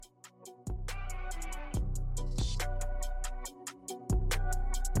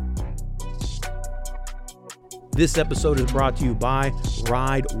This episode is brought to you by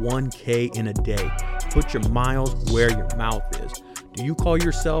Ride 1K in a Day. Put your miles where your mouth is. Do you call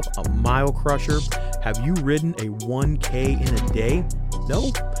yourself a mile crusher? Have you ridden a 1K in a day?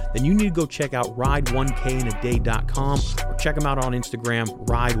 No? Then you need to go check out ride1kinaday.com or check them out on Instagram,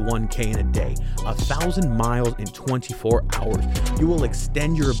 ride1kinaday. 1,000 miles in 24 hours. You will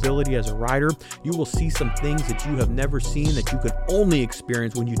extend your ability as a rider. You will see some things that you have never seen that you could only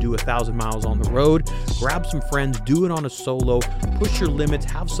experience when you do 1,000 miles on the road. Grab some friends, do it on a solo, push your limits,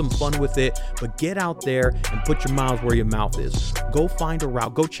 have some fun with it, but get out there and put your miles where your mouth is. Go find a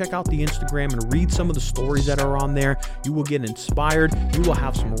route. Go check out the Instagram and read some of the stories that are on there. You will get inspired. You will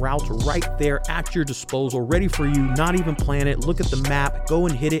have some routes right there at your disposal, ready for you. Not even plan it. Look at the map, go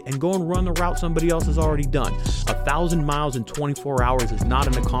and hit it, and go and run the route somebody else has already done. 1,000 miles in 24 hours is not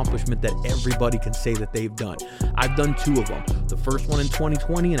an accomplishment that everybody can say that they've done. I've done 2 of them. The first one in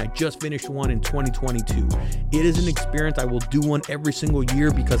 2020, and I just finished one in 2022. It is an experience. I will do one every single year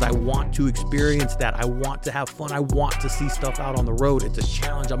because I want to experience that. I want to have fun. I want to see stuff out on the road. It's a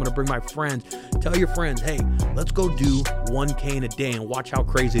challenge. I'm going to bring my friends. Tell your friends, hey, let's go do 1K in a day and watch how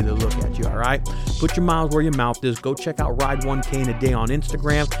crazy they look at you, all right? Put your miles where your mouth is. Go check out Ride 1K in a Day on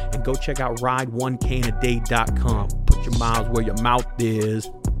Instagram and go check out ride1kinaday.com. Put your miles where your mouth is.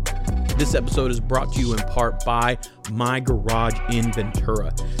 This episode is brought to you in part by My Garage in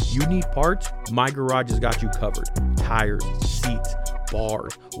Ventura. You need parts? My Garage has got you covered. Tires, seats,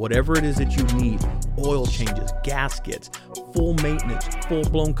 bars, whatever it is that you need, oil changes, gaskets, full maintenance,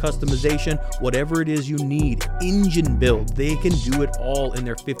 full-blown customization, whatever it is you need, engine build, they can do it all in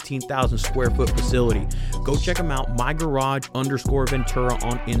their 15,000 square foot facility. Go check them out, mygarage_Ventura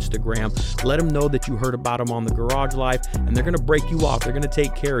on Instagram. Let them know that you heard about them on the Garage Life, and they're going to break you off. They're going to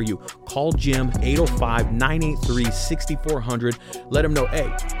take care of you. Call Jim, 805-983-6400. Let him know,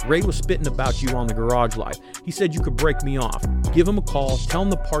 hey, Ray was spitting about you on the Garage Life. He said you could break me off. Give him a call, tell him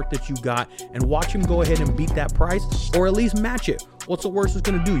the part that you got, and watch him go ahead and beat that price, or at least match it. What's the worst it's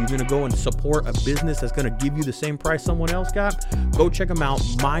going to do? You're going to go and support a business that's going to give you the same price someone else got? Go check them out,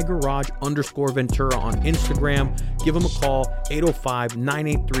 mygarage_Ventura on Instagram. Give them a call,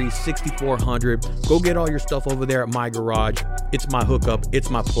 805-983-6400. Go get all your stuff over there at My Garage. It's my hookup. It's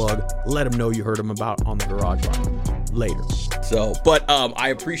my plug. Let them know you heard them about on the Garage Life. Later. So, but I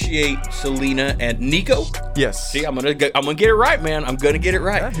appreciate Selena and Niko. Yes. See, I'm gonna get it right, man. I'm gonna get it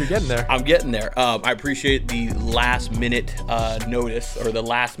right. Yeah, you're getting there. I'm getting there. I appreciate the last minute notice, or the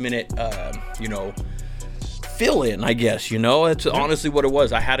last minute fill in, I guess. It's honestly what it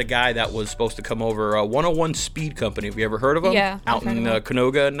was. I had a guy that was supposed to come over, 101 Speed Company. Have you ever heard of them? Yeah. Out in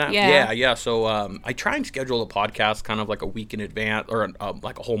Canoga and that? Yeah. Yeah. So I try and schedule a podcast kind of like a week in advance, or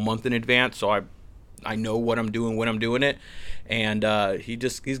like a whole month in advance, so I know what I'm doing when I'm doing it. And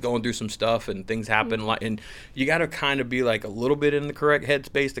he's going through some stuff, and things happen, and you got to kind of be like a little bit in the correct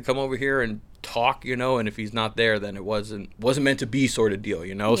headspace to come over here and talk, and if he's not there, then it wasn't meant to be, sort of deal,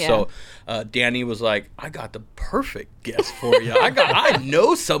 Yeah. So Danny was like, I got the perfect guest for you. I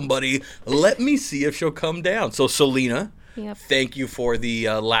know somebody. Let me see if she'll come down. So Selena, Yep. Thank you for the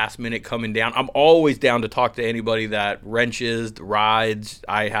last minute coming down. I'm always down to talk to anybody that wrenches, rides.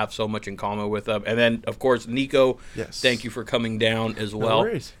 I have so much in common with them. And then, of course, Niko. Yes. Thank you for coming down as well. No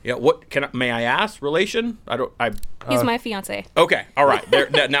worries. Yeah. May I ask? Relation? He's my fiance. Okay. All right.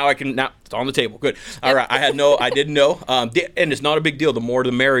 Now it's on the table. Good. All right. I didn't know. And it's not a big deal. The more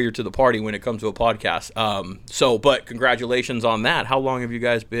the merrier to the party when it comes to a podcast. But congratulations on that. How long have you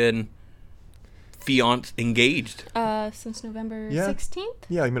guys been engaged? Since November 16th?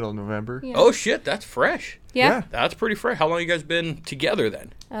 Yeah, like middle of November. Yeah. Oh shit, that's fresh. Yeah. That's pretty fresh. How long you guys been together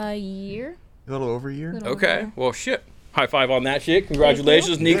then? A year. A little over a year. Okay. Well, shit. High five on that shit.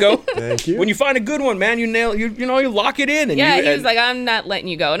 Congratulations, Niko. Thank you. When you find a good one, man, you nail. You lock it in. And he was like, I'm not letting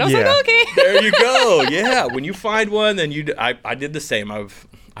you go, and I was like, okay. There you go. Yeah. When you find one, then I did the same. I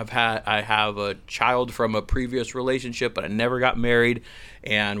have a child from a previous relationship, but I never got married.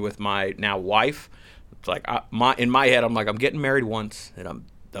 And with my now wife, it's like in my head, I'm like, I'm getting married once, and I'm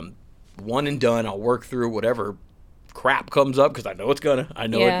one and done. I'll work through whatever crap comes up, because I know it's gonna. I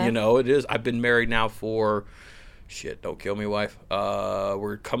know it is. I've been married now for, shit, don't kill me, wife.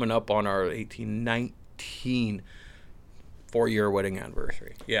 We're coming up on our 19 4-year wedding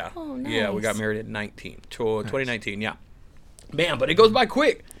anniversary. Yeah. Oh, nice. Yeah, we got married at 2019. Yeah. Man, but it goes by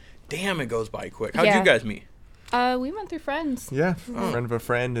quick. Damn, it goes by quick. How'd you guys meet? We went through friends. Yeah, friend of a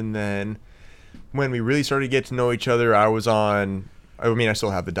friend, and then when we really started to get to know each other, I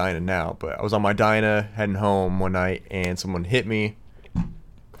still have the Dyna now, but I was on my Dyna heading home one night, and someone hit me,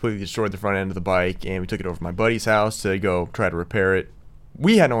 completely destroyed the front end of the bike, and we took it over to my buddy's house to go try to repair it.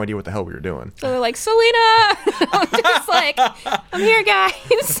 we had no idea what the hell we were doing. So they're like, Selena! I'm just like, I'm here,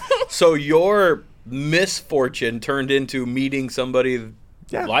 guys. So your misfortune turned into meeting somebody,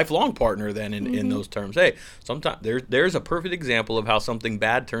 lifelong partner then in those terms. Hey, sometimes there's a perfect example of how something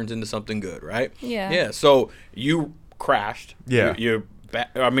bad turns into something good, right? Yeah. Yeah, so you crashed. Yeah.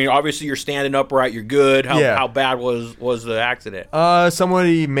 I mean, obviously you're standing upright, you're good. How bad was the accident?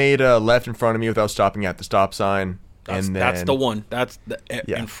 Somebody made a left in front of me without stopping at the stop sign. That's the one. That's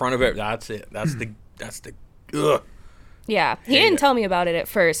in front of it. That's it. That's the ugh. Yeah, he didn't tell me about it at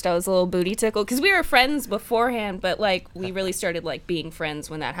first. I was a little booty tickled because we were friends beforehand, but like we really started like being friends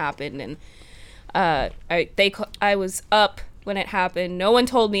when that happened. And I was up when it happened. No one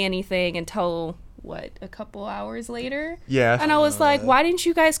told me anything until a couple hours later. Yeah. And I was like, why didn't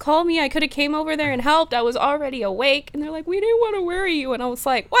you guys call me? I could have came over there and helped. I was already awake. And they're like, we didn't want to worry you. And I was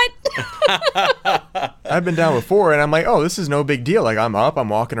like, what? I've been down before, and I'm like, oh, this is no big deal. Like, I'm up, I'm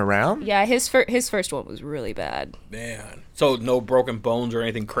walking around. Yeah, his first one was really bad. Man. So no broken bones or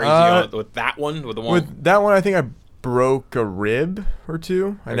anything crazy with that one? With the one? With that one, I think I broke a rib or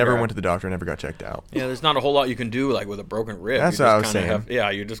two. I never went to the doctor. I never got checked out. Yeah, there's not a whole lot you can do like with a broken rib. That's what I was saying.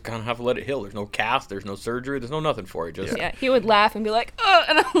 You just kind of have to let it heal. There's no cast. There's no surgery. There's no nothing for it. Just he would laugh and be like, oh,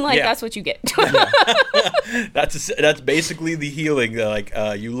 and I'm like, that's what you get. That's basically the healing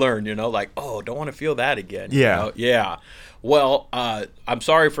that you learn, like, oh, don't want to feel that again. Yeah. Yeah. Well, I'm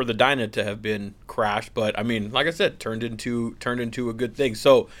sorry for the Dyna to have been crashed, but I mean, like I said, turned into a good thing.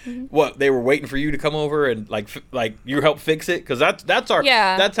 So, what, they were waiting for you to come over and like you help fix it? Because that's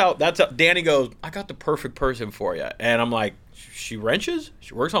how Danny goes, I got the perfect person for you, and I'm like, she wrenches,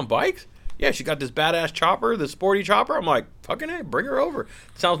 she works on bikes. Yeah, she got this badass chopper, this sporty chopper. I'm like, fucking hey, bring her over.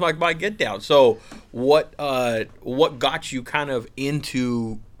 Sounds like my get down. So, what got you kind of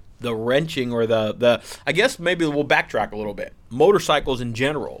into the wrenching or the I guess maybe we'll backtrack a little bit. Motorcycles in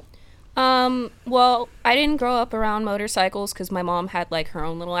general. Well, I didn't grow up around motorcycles because my mom had like her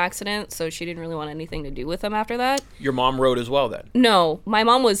own little accident, so she didn't really want anything to do with them after that. Your mom rode as well then? No, my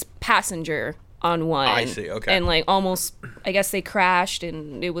mom was passenger on one. I see, okay. And like almost, I guess they crashed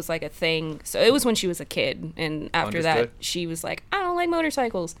and it was like a thing. So it was when she was a kid, and after that she was like, I don't like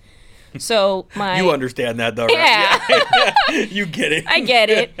motorcycles. So you understand that though, right? Yeah. You get it. I get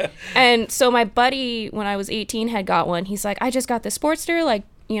it. And so my buddy, when I was 18, had got one. He's like, I just got the Sportster. Like,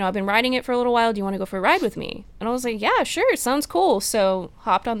 I've been riding it for a little while. Do you want to go for a ride with me? And I was like, yeah, sure. Sounds cool. So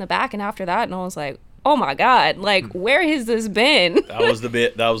hopped on the back, and after that, and I was like, oh my God, like, where has this been? That was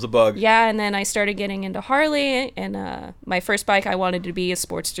the bug. Yeah. And then I started getting into Harley, and my first bike, I wanted to be a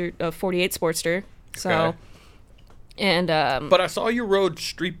 48 Sportster. So. Okay. And but I saw you rode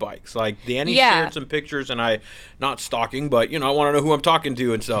street bikes. Like Danny shared some pictures, and I, not stalking, but I want to know who I'm talking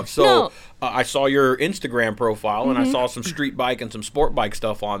to and stuff. So I saw your Instagram profile, and I saw some street bike and some sport bike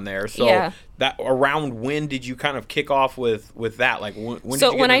stuff on there. So that around when did you kind of kick off with that? Like when did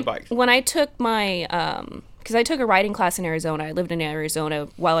you get into bikes? When I took my because I took a riding class in Arizona. I lived in Arizona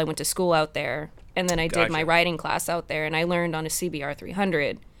while I went to school out there, and then I did my riding class out there, and I learned on a CBR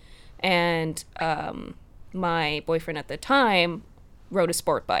 300, and my boyfriend at the time rode a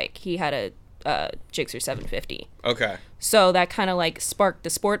sport bike. He had a Gixxer 750. Okay. So that kind of like sparked the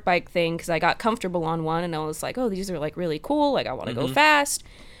sport bike thing because I got comfortable on one, and I was like, oh, these are like really cool. Like I want to go fast.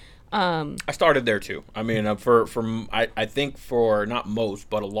 I started there too. I mean, I think for not most,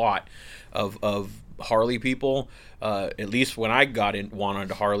 but a lot of Harley people, at least when I wanted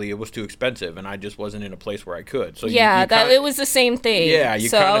to Harley, it was too expensive, and I just wasn't in a place where I could. So it was the same thing. Yeah,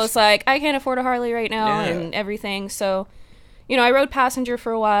 so I was like, I can't afford a Harley right now and everything. So, I rode passenger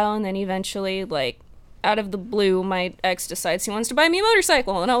for a while, and then eventually, like, out of the blue, my ex decides he wants to buy me a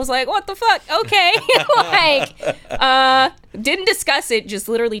motorcycle, and I was like, what the fuck? Okay, didn't discuss it. Just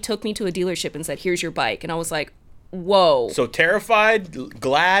literally took me to a dealership and said, here's your bike, and I was like, whoa. So terrified,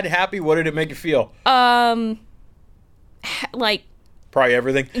 glad, happy. What did it make you feel? Like probably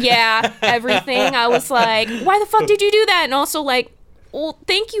everything. Yeah, everything. I was like, why the fuck did you do that? And also like, well,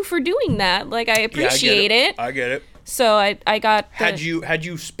 thank you for doing that. Like, I appreciate it. I get it. So I got. Had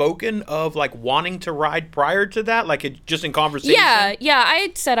you spoken of like wanting to ride prior to that, like just in conversation? Yeah. I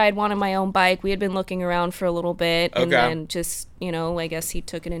had said I'd wanted my own bike. We had been looking around for a little bit, and then just I guess he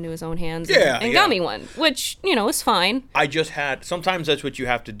took it into his own hands and got me one, which was fine. I just had sometimes that's what you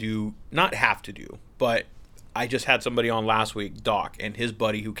have to do, not have to do, but I just had somebody on last week, Doc, and his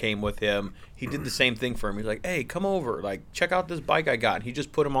buddy who came with him. He did the same thing for him. He's like, "Hey, come over, like check out this bike I got." And he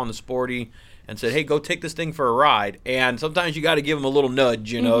just put him on the Sporty and said, "Hey, go take this thing for a ride." And sometimes you got to give them a little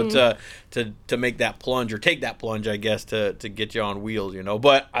nudge, to make that plunge or take that plunge, I guess, to get you on wheels,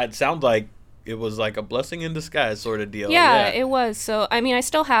 But it sounds like it was like a blessing in disguise sort of deal. Yeah, it was. So I mean, I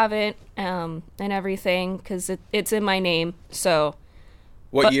still have it and everything because it's in my name. So.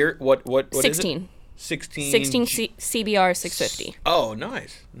 What year? What 16. Is it? 16 CBR 650. Oh,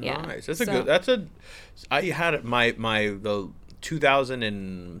 nice. Yeah. Nice. I had it, the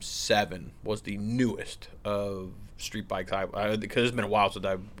 2007 was the newest of street bikes. Because it's been a while since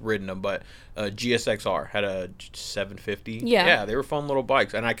I've ridden them, but GSXR had a 750. Yeah, they were fun little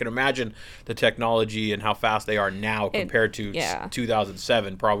bikes, and I can imagine the technology and how fast they are now compared to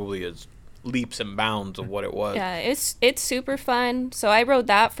 2007 probably is leaps and bounds of what it was. Yeah, it's super fun. So I rode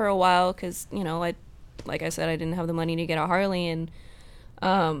that for a while because like I said, I didn't have the money to get a Harley, and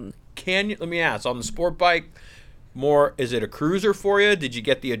let me ask, on the sport bike, is it a cruiser for you? Did you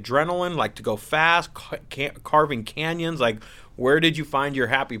get the adrenaline, like to go fast, carving canyons? Like, where did you find your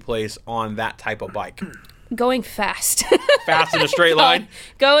happy place on that type of bike? Going fast. Fast in a straight line?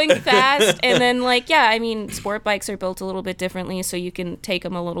 Going fast, and then sport bikes are built a little bit differently, so you can take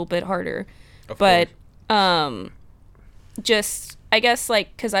them a little bit harder. Of course. Just I guess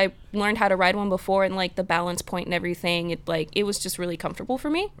because I learned how to ride one before, and the balance point and everything, it was just really comfortable for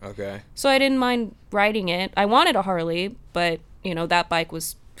me. Okay. So I didn't mind riding it. I wanted a Harley, but that bike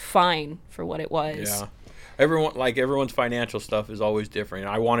was fine for what it was. Yeah. Everyone's financial stuff is always different.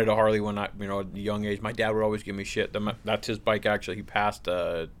 I wanted a Harley when at a young age. My dad would always give me shit. That's his bike, actually. He passed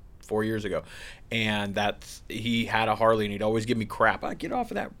 4 years ago, and he had a Harley, and he'd always give me crap. Get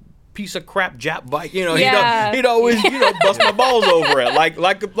off of that piece of crap Jap bike, he'd always bust my balls over it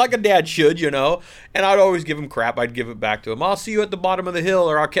like a dad should, and I'd always give him crap. I'd give it back to him. I'll see you at the bottom of the hill,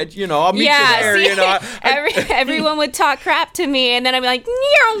 or I'll catch I'll meet you there. Everyone would talk crap to me, and then I'd be like,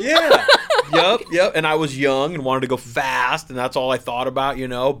 yep. And I was young and wanted to go fast, and that's all I thought about,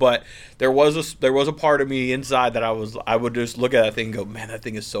 but there was a part of me inside that I would just look at that thing and go, man, that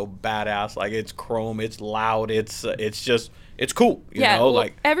thing is so badass. Like, it's chrome, it's loud, it's cool,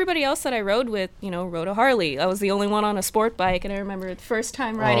 everybody else that I rode with, rode a Harley. I was the only one on a sport bike, and I remember the first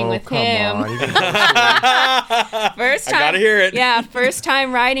time riding with him. I gotta hear it. Yeah, first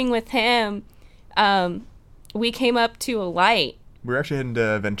time riding with him, we came up to a light. We're actually heading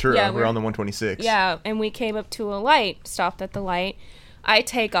to Ventura. Yeah, we're on the 126. Yeah, and we came up to a light, stopped at the light. I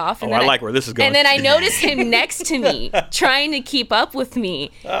take off. And I like where this is going. And then I notice him next to me, trying to keep up with me.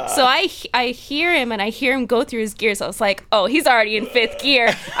 So I hear him, and I hear him go through his gears. I was like, oh, he's already in 5th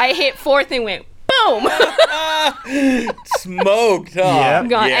gear. I hit 4th and went, boom. Smoked, huh? Yeah.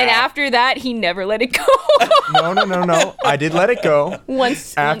 And after that, he never let it go. No. I did let it go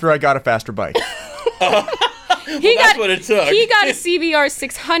after I got a faster bike. That's what it took. He got a CBR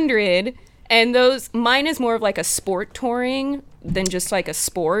 600, and mine is more of like a sport touring than just like a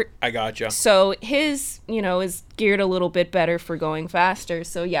sport. I gotcha. So his, is geared a little bit better for going faster.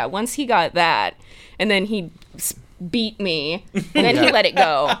 So yeah, once he got that, and then he beat me, and then he let it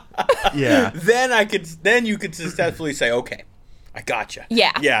go. Yeah. Then you could successfully say, okay, I gotcha.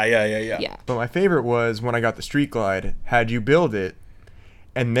 Yeah. Yeah. But my favorite was when I got the Street Glide, had you build it,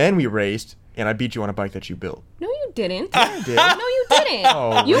 and then we raced, and I beat you on a bike that you built. No, you didn't. I did. No, you didn't.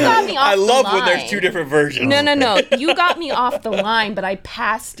 Oh, you got me off the line. I love when there's two different versions. No. You got me off the line, but I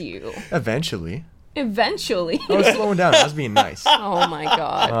passed you. Eventually. I was slowing down. I was being nice. Oh, my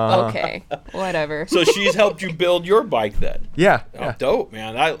God. Okay. Whatever. So she's helped you build your bike then? Yeah. Oh, dope,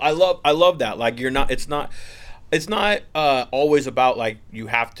 man. I love that. Like, it's not always about, like, you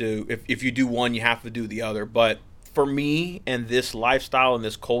have to, if you do one, you have to do the other. But for me and this lifestyle and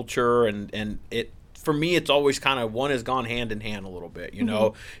this culture and it, for me, it's always kind of one has gone hand in hand a little bit,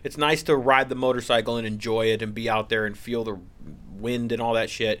 It's nice to ride the motorcycle and enjoy it and be out there and feel the wind and all that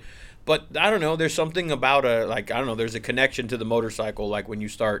shit. But I don't know, there's something about there's a connection to the motorcycle, like when you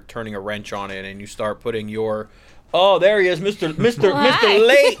start turning a wrench on it and you start putting your, oh, there he is, Mr.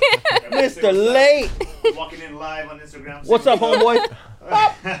 Late. Mr. Late. Walking in live on Instagram. What's up, homeboy?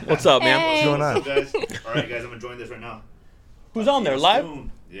 What's up, man? Hey. What's going on? Guys? All right, guys, I'm enjoying this right now. Who's on there, live?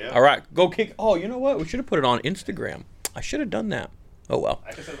 Yeah. All right, go kick. Oh, you know what? We should have put it on Instagram. I should have done that. Oh, well.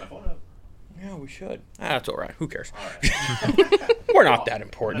 I can set my phone up. Yeah, we should. That's all right. Who cares? All right. We're not that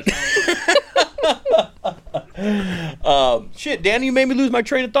important. Shit, Danny, you made me lose my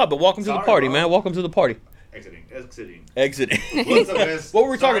train of thought, but welcome to the party, man. Welcome to the party. Exiting. What's up, guys? What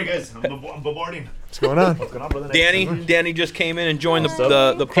were we talking about? Guys, I'm bombarding. What's going on? What's going on, brother? Danny just came in and joined the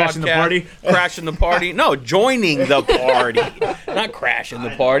podcast. Crashing the party? Crashing the party. No, joining the party. Not crashing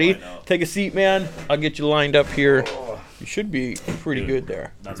the party. I know. Take a seat, man. I'll get you lined up here. You should be pretty good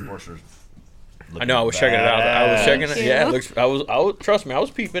there. That's for sure. I know. I was checking it out. I was checking it. Yeah, it looks. I was. Trust me. I was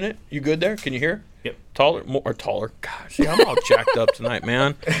peeping it. You good there? Can you hear? Yep. Taller. Gosh, see, I'm all jacked up tonight,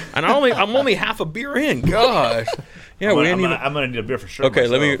 man. And I'm only half a beer in. Gosh. Yeah, I'm gonna need a beer for sure. Okay,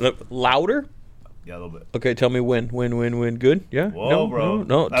 myself. louder. Yeah, a little bit. Okay, tell me when. Good? Yeah. Whoa, no, bro.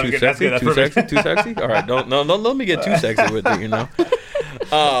 No. That's Too good, sexy. that's Too perfect. sexy. Too sexy. All right. Don't let me get too sexy with it.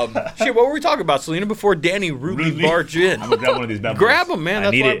 Shit. What were we talking about, Selena? Before Danny rudely barged in. I'm gonna grab one of these bad boys. Grab him, man.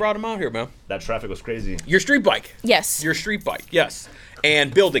 That's need why I it. brought him out here, man. That traffic was crazy. Your street bike. Yes. Your street bike. Yes.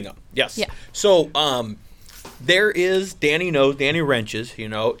 And building them. Yes. Yeah. So, there is Danny wrenches.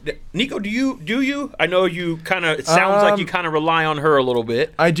 Niko, do you? I know you kind of. It sounds like you kind of rely on her a little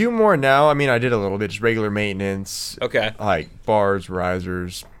bit. I do more now. I mean, I did a little bit, just regular maintenance. Okay. Like bars,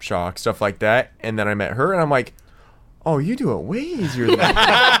 risers, shocks, stuff like that. And then I met her, and I'm like, oh, you do it way easier than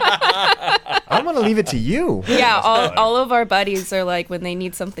that. I'm going to leave it to you. Yeah, all of our buddies are like, when they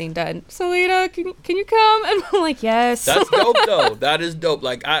need something done, Selena, can you come? And I'm like, yes. That's dope, though. That is dope.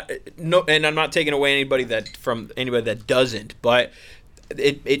 Like, and I'm not taking away anybody that doesn't, but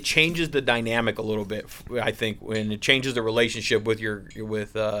it changes the dynamic a little bit. I think when it changes the relationship with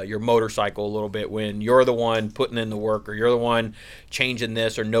your motorcycle a little bit, when you're the one putting in the work, or you're the one changing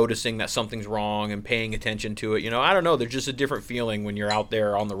this, or noticing that something's wrong and paying attention to it. I don't know. There's just a different feeling when you're out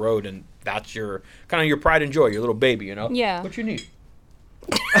there on the road, and that's your kind of your pride and joy, your little baby. Yeah. What you need?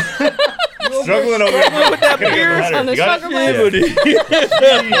 Struggling over there with that beer on the struggle bus.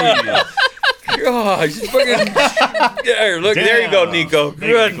 Gosh, there, look, there you go, Niko.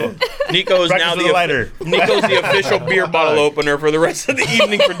 Good. Nico is now the lighter. Nico's the official beer bottle opener for the rest of the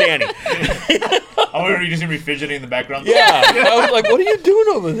evening for Danny. I wonder, you just hear me fidgeting in the background. Yeah, I was like, "What are you doing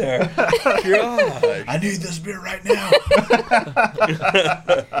over there?" Gosh. I need this beer right now.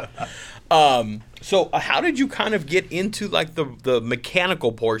 So how did you kind of get into like the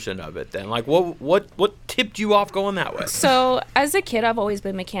mechanical portion of it then? Like what tipped you off going that way? So as a kid, I've always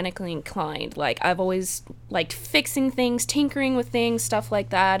been mechanically inclined. Like I've always liked fixing things, tinkering with things, stuff like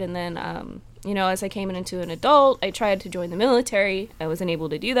that. And then, as I came into an adult, I tried to join the military. I wasn't able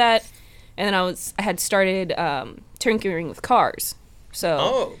to do that. And then I had started tinkering with cars.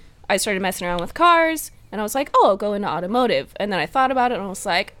 So I started messing around with cars. And I was like, I'll go into automotive. And then I thought about it, and I was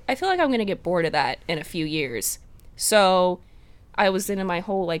like, I feel like I'm going to get bored of that in a few years. So I was into my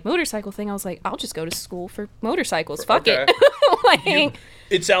whole, motorcycle thing. I was like, I'll just go to school for motorcycles. Fuck it.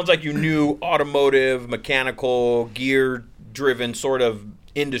 It sounds like you knew automotive, mechanical, gear-driven sort of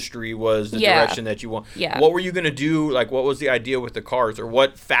industry was the direction that you want. Yeah. What were you going to do? Like, what was the idea with the cars, or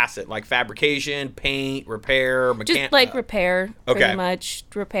what facet? Like fabrication, paint, repair, just repair, pretty much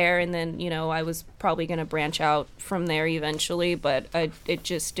repair. And then, I was probably going to branch out from there eventually, but it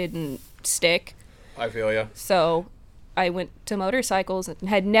just didn't stick. I feel you. So I went to motorcycles and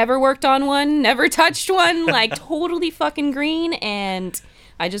had never worked on one, never touched one, totally fucking green. And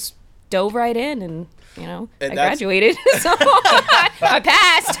I just dove right in, and I graduated, so I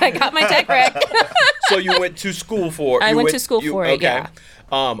passed. I got my tech rec. So you went to school for it. I went to school for it, yeah.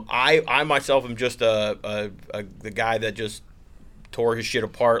 I myself am just the guy that just tore his shit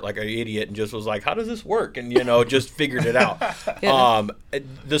apart like an idiot and just was like, how does this work? And, just figured it out. Yeah.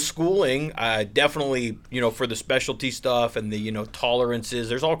 The schooling, definitely, for the specialty stuff and the, tolerances,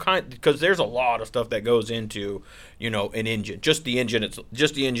 there's all because there's a lot of stuff that goes into, an engine, just the engine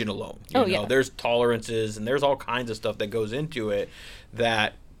alone. Yeah. There's tolerances and there's all kinds of stuff that goes into it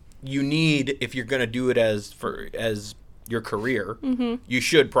that you need if you're going to do it as your career. Mm-hmm. You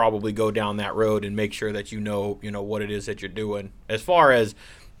should probably go down that road and make sure that you know what it is that you're doing as far as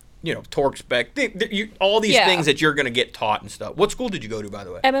torque spec, all these things that you're going to get taught and stuff. What school did you go to, by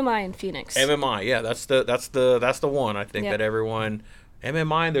the way? MMI in Phoenix. MMI, yeah, that's the one I think that everyone.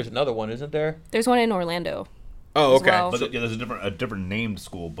 MMI, and there's another one, isn't there? There's one in Orlando. Oh, okay. Well. But there's a different named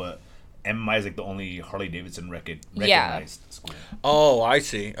school, but MMI is the only Harley Davidson recognized school. Oh, I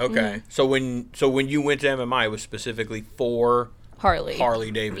see. Okay. Mm-hmm. So when you went to MMI, it was specifically for Harley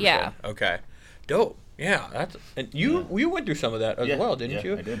Davidson. Yeah. Okay. Dope. Yeah. And you went through some of that as well, didn't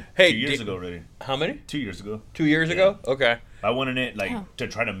you? I did. Hey, 2 years ago already. How many? 2 years ago. 2 years ago? Okay. I went in it to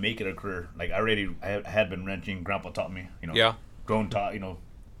try to make it a career. I had been wrenching. Grandpa taught me. Yeah. Grown taught. Yep.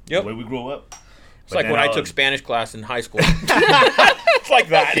 The way we grew up. It's like when I took Spanish class in high school. It's like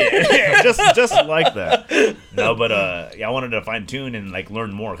that. Yeah, just like that. No, but I wanted to fine tune and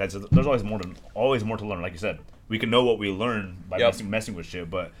learn more. Cause there's always more to learn. Like you said, we can know what we learn by messing with shit,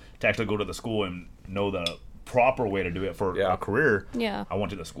 but to actually go to the school and know the proper way to do it for a career. Yeah. I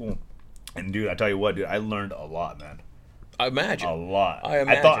went to the school, and dude, I tell you what, dude, I learned a lot, man. I imagine a lot.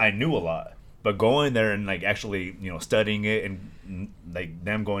 I thought I knew a lot, but going there and actually studying it and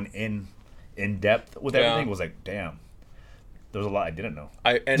them going in depth with everything was damn. there was a lot I didn't know.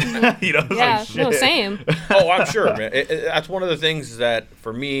 Yeah, like, shit. no, same. Oh, I'm sure, man. That's one of the things that,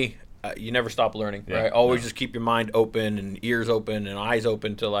 for me, you never stop learning, right? Always just keep your mind open and ears open and eyes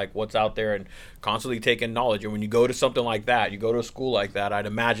open to, like, what's out there and constantly taking knowledge. And when you go to something like that, you go to a school like that, I'd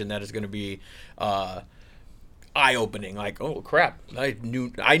imagine that it's going to be eye-opening. Like, oh, crap,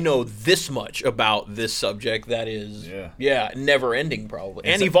 I know this much about this subject that is, never-ending probably.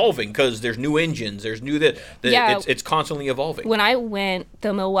 And evolving, because there's new engines, there's new... It's constantly evolving. When I went,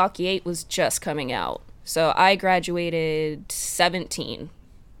 the Milwaukee 8 was just coming out. So I graduated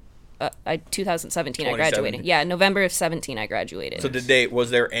 2017 I graduated. Yeah, November of 17 I graduated. So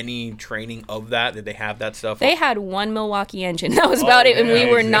was there any training of that? Did they have that stuff? They had one Milwaukee engine. That was about it, and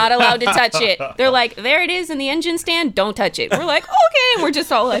we were not allowed to touch it. They're like, there it is in the engine stand, don't touch it. We're like, okay, and we're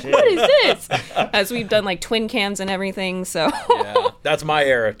just all like, what is this? As we've done like twin cams and everything, so. Yeah, that's my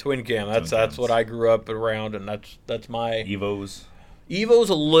era, twin cam. That's what I grew up around, and that's my... Evos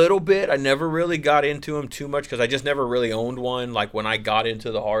a little bit. I never really got into them too much because I just never really owned one. Like when I got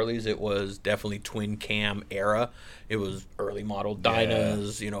into the Harleys, it was definitely twin cam era. It was early model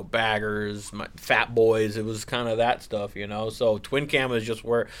Dynas, baggers, Fat Boys. It was kind of that stuff, So twin cam is just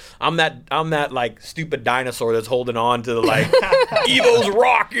where I'm that like stupid dinosaur that's holding on to the like Evos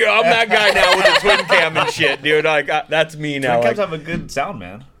rock. Yeah, I'm that guy now with the twin cam and shit, dude. Like that's me now. Twin cams have a good sound,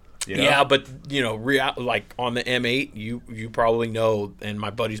 man. Yeah, but like on the M8, you probably know, and my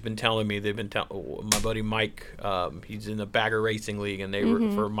buddy's been telling me. My buddy Mike, he's in the Bagger Racing League, and they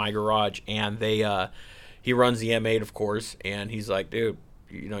were for my garage, and he runs the M8, of course, and he's like, dude,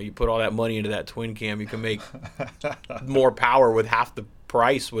 you put all that money into that twin cam, you can make more power with half the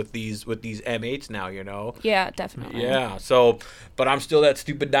price with these M8s now, Yeah, definitely. Yeah, so, but I'm still that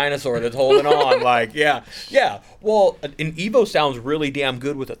stupid dinosaur that's holding on. Like, yeah. Well, an Evo sounds really damn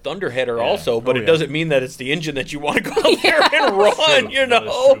good with a Thunderheader also, but it doesn't mean that it's the engine that you want to go out there and run,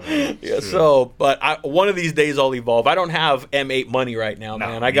 Yeah, so, but one of these days I'll evolve. I don't have M8 money right now,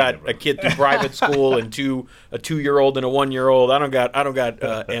 man. I got a kid through private school and a 2-year-old and a 1-year-old. I don't got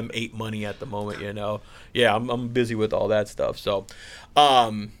M8 money at the moment, Yeah, I'm busy with all that stuff. So,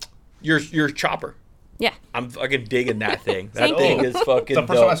 your chopper. Yeah. I'm fucking digging that thing. That thing is fucking It's the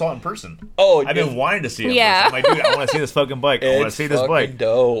first time I saw it in person. Oh, I've been wanting to see it. Yeah. I'm like, dude, I want to see this fucking bike. I want to see this bike.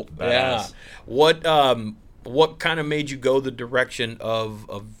 Dope. Badass. Yeah. What kind of made you go the direction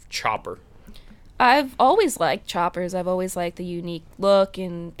of chopper? I've always liked choppers. I've always liked the unique look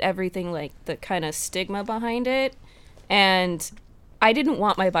and everything, like the kind of stigma behind it. And I didn't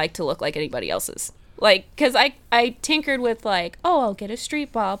want my bike to look like anybody else's. Like, because I tinkered with, like, oh, I'll get a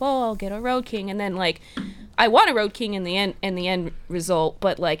Street Bob. Oh, I'll get a Road King. And then, like, I want a Road King in the end result.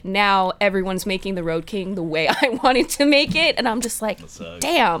 But, like, now everyone's making the Road King the way I wanted to make it. And I'm just like,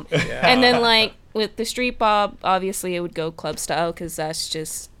 damn. Yeah. And then, like, with the Street Bob, obviously it would go club style because that's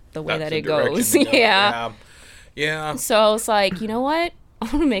just the way that it goes. Yeah. So I was like, you know what? I'm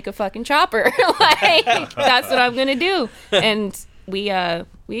going to make a fucking chopper. Like, that's what I'm going to do. And we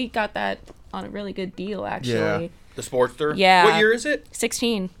got that on a really good deal, actually. Yeah. The Sportster? Yeah. What year is it?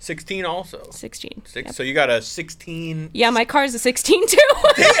 16. 16 also? 16. Yep. So you got a 16... Yeah, my car's a 16 too.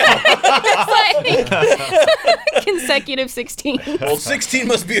 It's like consecutive 16. Well, 16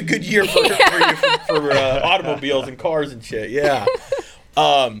 must be a good year for you for automobiles and cars and shit. Yeah.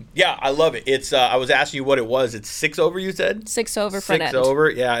 Yeah, I love it. It's I was asking you what it was. It's 6 over, you said? 6 over front end. 6 over,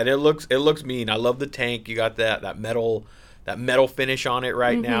 yeah, and it looks mean. I love the tank. You got that metal finish on it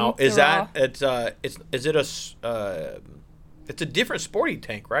right now. Is it's a different sporty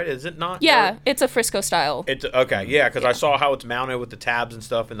tank, right? Is it not? Yeah, it's a Frisco style. It's okay, yeah, because I saw how it's mounted with the tabs and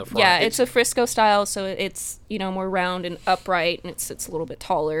stuff in the front. Yeah, it's a Frisco style, so it's more round and upright, and it's a little bit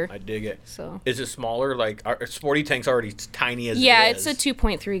taller. I dig it. So is it smaller? Like our sporty tank's already tiny as yeah, it is. it's a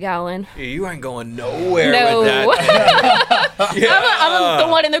 2.3 gallon. Yeah, you ain't going nowhere with that. I'm the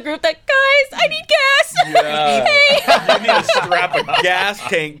one in the group that, guys, I need gas. Yeah. Hey. You need to strap a gas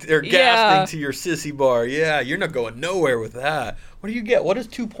tank or gas thing to your sissy bar. Yeah, you're not going nowhere with that. What do you get? What does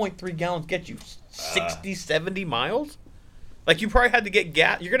 2.3 gallons get you? 60, 70 miles? Like, you probably had to get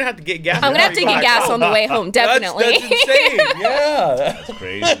gas. You're going to have to get gas. I'm going to have to get gas on the way home, definitely. That's insane. Yeah. That's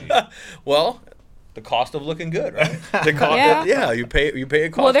crazy. Well, the cost of looking good, right? The cost you pay a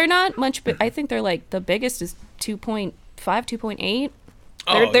cost. Well, they're not much, I think they're like, the biggest is 2.5, 2.8.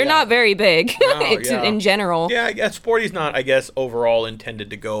 They're not very big in general. Yeah, I guess sporty's not, I guess, overall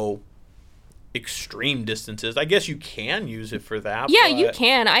intended to go extreme distances. I guess you can use it for that. Yeah, but... you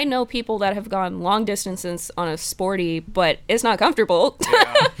can. I know people that have gone long distances on a sporty, but it's not comfortable.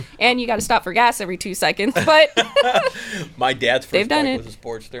 Yeah. And you got to stop for gas every 2 seconds. But my dad's first bike was a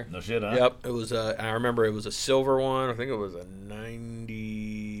Sportster. No shit, huh? Yep, it was. I remember it was a silver one. I think it was a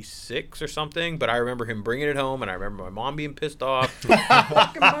 '96 or something. But I remember him bringing it home, and I remember my mom being pissed off.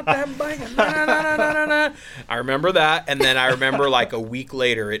 Fucking about to have a bike. I remember that, and then I remember like a week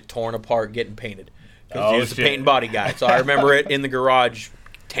later, it torn apart, getting painted. Because he was the paint and body guy. So I remember it in the garage,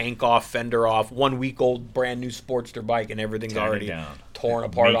 tank off, fender off, 1 week old brand new Sportster bike, and everything's already torn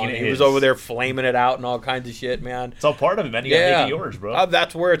apart on it. He was over there flaming it out and all kinds of shit, man. It's all part of it, man. You gotta make it yours, bro.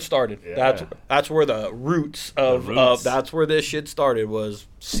 That's where it started. Yeah. That's where the roots of that's where this shit started, was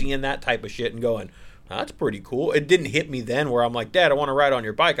seeing that type of shit and going, that's pretty cool. It didn't hit me then where I'm like, Dad, I want to ride on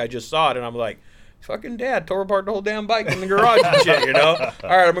your bike. I just saw it and I'm like, fucking Dad tore apart the whole damn bike in the garage and shit, you know? All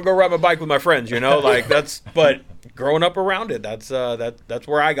right, I'm gonna go ride my bike with my friends, you know? Like, but growing up around it, that's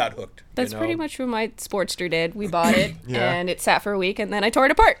where I got hooked. That's pretty much what my Sportster did. We bought it and it sat for a week and then I tore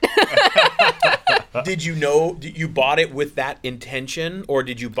it apart. Did you bought it with that intention, or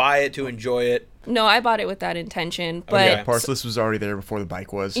did you buy it to enjoy it? No, I bought it with that intention. But parts list was already there before the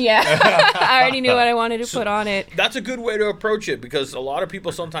bike was. Yeah, I already knew what I wanted to put on it. That's a good way to approach it, because a lot of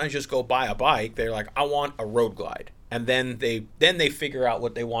people sometimes just go buy a bike. They're like, I want a road glide, and then they figure out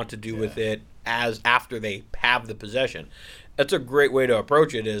what they want to do with it after they have the possession. That's a great way to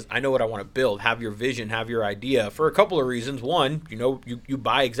approach it. Is I know what I want to build. Have your vision, have your idea, for a couple of reasons. One, you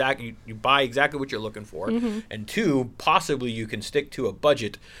buy exactly what you're looking for, and two, possibly you can stick to a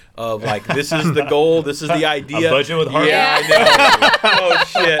budget of like, this is the goal, this is the idea. A budget with Harley. Yeah, I know. Oh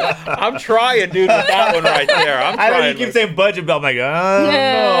shit, I'm trying, dude, with that one right there. I know you keep saying budget, but I'm like,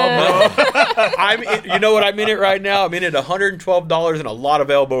 no, bro. You know what I'm in it right now? I'm in it $112 and a lot of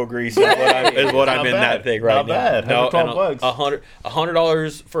elbow grease is what I'm in that thing right now. Not bad. No, $112.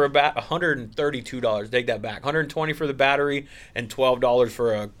 $100 for a $132. Take that back. $120 for the battery and $12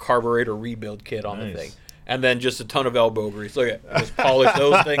 for a carburetor rebuild kit on the thing. And then just a ton of elbow grease. Look at, I just polished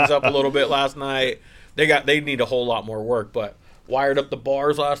those things up a little bit last night. They need a whole lot more work, but wired up the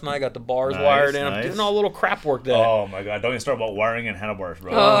bars last night. Got the bars wired in. I'm doing all little crap work there. Oh my god! Don't even start about wiring and handlebars,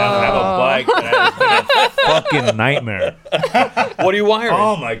 bro. I have a bike that has been a fucking nightmare. What are you wiring?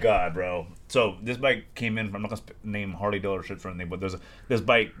 Oh my god, bro. So this bike came in. I'm not gonna name Harley dealerships or anything, but this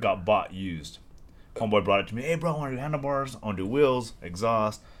bike got bought used. Homeboy brought it to me. Hey, bro, I want to do handlebars, I want to do wheels,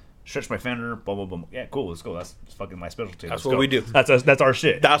 exhaust, stretch my fender, boom, boom, boom. Yeah, cool. Let's go. That's fucking my specialty. That's what we do. That's our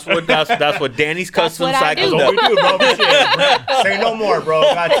shit. That's what Danny's custom cycles. That's what we do, bro. Shit. Say no more, bro.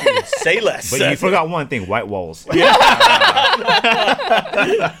 Got you. Say less. But you forgot one thing: white walls. Yeah.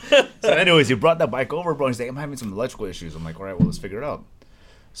 So, anyways, he brought that bike over, bro. He's like, I'm having some electrical issues. I'm like, all right, well, let's figure it out.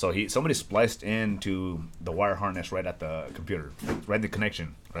 So somebody spliced into the wire harness right at the computer, right in the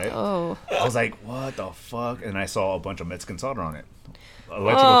connection, right? Oh. I was like, what the fuck? And I saw a bunch of Mexican solder on it.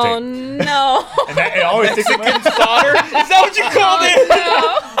 Electrical tape. Oh, no. And it always Mexican solder? Is that what you called it?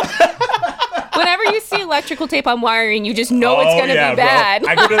 No. Whenever you see electrical tape on wiring, you just know it's going to be bad.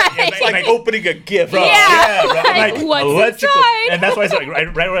 I go to it's like opening a gift. Bro. Yeah. Bro. Like, what's electrical, inside? and that's why I said,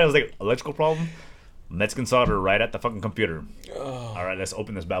 right away, I was like, electrical problem? Mexican solder right at the fucking computer. Oh. All right, let's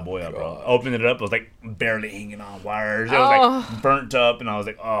open this bad boy up, bro. Opened it up. It was like barely hanging on wires. It was like burnt up, and I was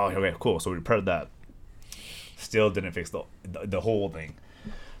like, oh, okay, cool. So we repaired that. Still didn't fix the whole thing.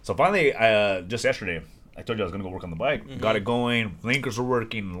 So finally, just yesterday, I told you I was gonna go work on the bike. Mm-hmm. Got it going. Blinkers are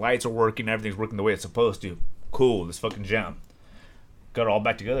working. Lights are working. Everything's working the way it's supposed to. Cool. This fucking jam. Got it all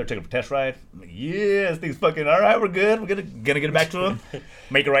back together. Take it for a test ride. I'm like, yeah, this thing's fucking all right. We're good. We're gonna get it back to him.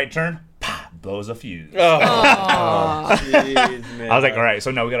 Make a right turn. Blows a fuse. Oh, jeez, man. I was like, all right, so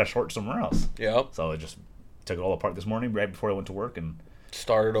now we got to short somewhere else. Yep. So I just took it all apart this morning right before I went to work, and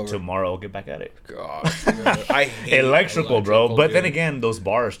started over. Tomorrow I'll get back at it. Gosh, I hate electrical, bro. But then again, those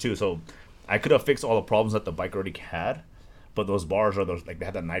bars too. So I could have fixed all the problems that the bike already had, but those bars are they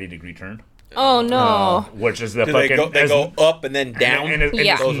have that 90-degree turn. Oh no! Which is the fucking they go up and then down. And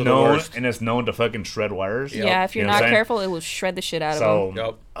it's known to fucking shred wires. Yeah, if you're not careful, it will shred the shit out of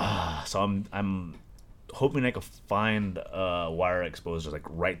them. So I'm hoping I can find wire exposures like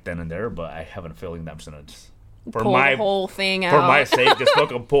right then and there, but I have a feeling that I'm just gonna pull the whole thing out for my sake. Just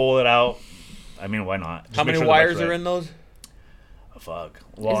fucking pull it out. I mean, why not? How many wires are in those? Fuck.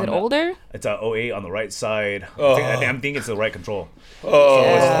 Well, is it older? It's a 08 on the right side. Oh. I'm thinking it's the right control. Oh,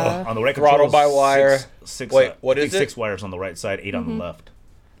 so on the right throttle control, by wire. Wait, what is it? 6 wires on the right side, 8 on the left.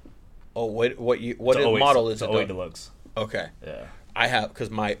 Oh, what model is it? It's 08 Deluxe. Okay. Yeah. I have,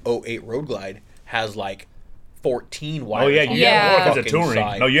 because my 08 Road Glide has like 14 wires. Oh yeah, on you the have more because of fucking touring.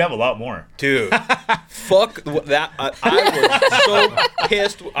 side. No, you have a lot more. Dude, fuck that. I was so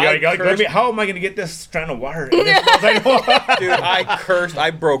pissed. How am I going to get this strand of wire? Dude, I cursed.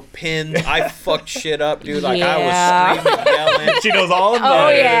 I broke pins. I fucked shit up, dude. Like, I was screaming, yelling. She knows all about Oh,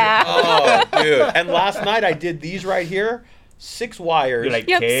 it. yeah. Oh, dude. And last night I did these right here. 6 wires. You're like,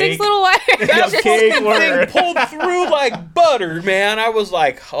 Yep, cake? 6 little wires. That cake fucking wire. thing pulled through like butter, man. I was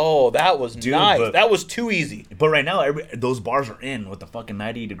like, oh, that was nice. but- That was too easy. But right now, those bars are in with the fucking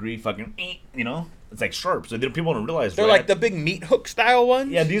 90-degree fucking, you know? It's like sharp, so people don't realize. They're like the big meat hook style ones.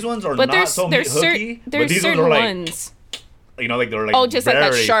 Yeah, these ones are But not so meat there's hooky. But there's these certain ones are like, ones. you know, like they're like Just like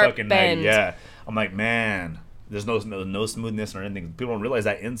that very sharp fucking bend. yeah. I'm like, man, there's no smoothness or anything. People don't realize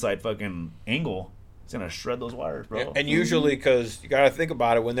that inside fucking angle. It's gonna shred those wires, bro. And usually, because you gotta think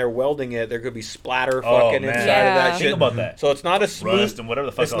about it, when they're welding it, there could be splatter Oh, fucking man. inside Yeah. of that Think shit. about that. So it's not a smooth. Rust and whatever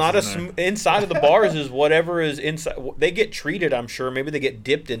the fuck It's else not a is in there. inside of the bars is whatever is inside. They get treated, I'm sure. Maybe they get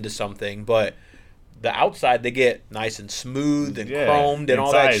dipped into something, but the outside they get nice and smooth and Yeah. chromed and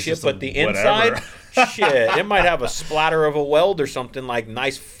all that Inside is shit. just But a the whatever. inside, shit, it might have a splatter of a weld or something, like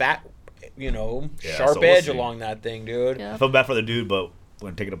nice fat, Yeah, sharp so we'll edge see. along that thing, dude. Yeah. I feel bad for the dude, but we're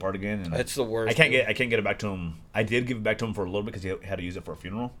gonna take it apart again. And That's the worst. I can't get it back to him. I did give it back to him for a little bit because he had to use it for a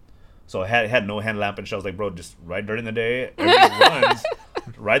funeral. So I had no hand lamp and shit. I was like, bro, just ride during the day. Everything runs.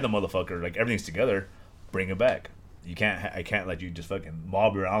 Ride the motherfucker. Like everything's together. Bring it back. I can't let you just fucking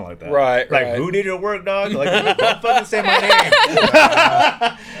mob around like that. Right, Like right. who did your work, dog? Like don't fucking say my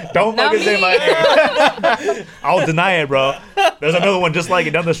name. Don't Not fucking say me. my name. I'll deny it, bro. There's another one just like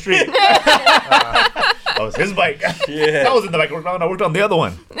it down the street. That was his bike. Yeah. That was in the bike. I worked on the other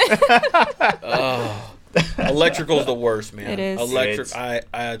one. Electrical's the worst, man. It is. Electric.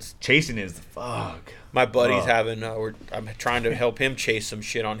 It's- Chasing is fuck. My buddy's Oh. having. I'm trying to help him chase some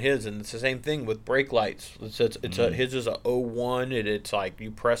shit on his, and it's the same thing with brake lights. His is a 01, and it's like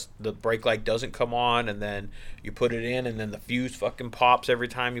you press the brake light doesn't come on, and then you put it in, and then the fuse fucking pops every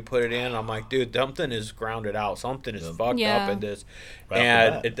time you put it in. I'm like, dude, something is grounded out. Something is fucked Yeah. up in this, Right off the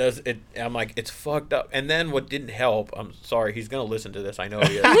and bat. it does it. I'm like, it's fucked up. And then what didn't help? I'm sorry, he's gonna listen to this. I know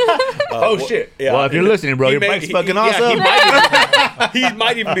he is. Oh, shit. Yeah. Well, if you're listening, bro, He your may- bike's he- fucking yeah, awesome. he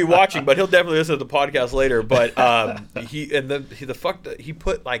might even be watching, but he'll definitely listen to the podcast later. But he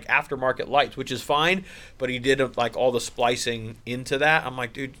put like aftermarket lights, which is fine, but he did like all the splicing into that. I'm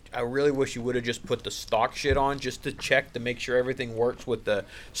like, dude, I really wish you would have just put the stock shit on just to check to make sure everything works with the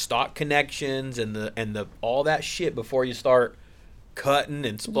stock connections and the all that shit before you start cutting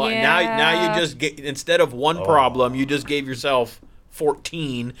and splicing. Yeah. Now you just get, instead of one problem, you just gave yourself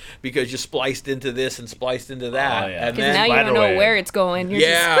 14 because you spliced into this and spliced into that. Oh, yeah. And Because then now you don't know Spiderweb. where it's going. You're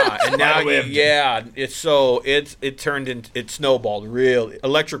yeah, and now Spiderweb. it turned into it snowballed. Really,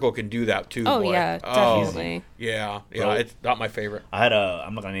 electrical can do that too. Oh boy. yeah, Oh, definitely. yeah, Bro. it's not my favorite.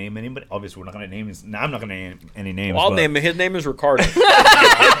 I'm not gonna name anybody. Obviously, we're not gonna name. I'm not gonna name any names. Well, I'll but- name him. His name is Ricardo.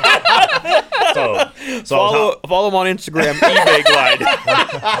 Follow him on Instagram, eBay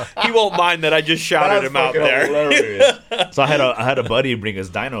Glide. He won't mind that I just shouted him out there. So I had a buddy bring his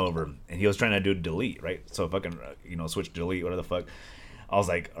dyno over, and he was trying to do delete, right? So fucking switch delete, whatever the fuck. I was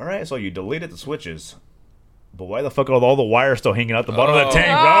like, all right, so you deleted the switches, but why the fuck are all the wires still hanging out the bottom of the tank,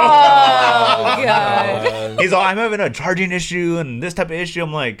 bro? Oh god. He's all, I'm having a charging issue and this type of issue.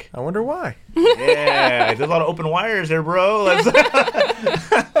 I'm like, I wonder why. yeah, there's a lot of open wires there, bro.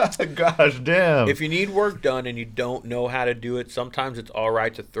 Gosh damn. If you need work done and you don't know how to do it, sometimes it's all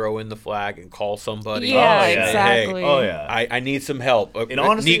right to throw in the flag and call somebody. Yeah, and say, hey, exactly. Oh yeah. I need some help. And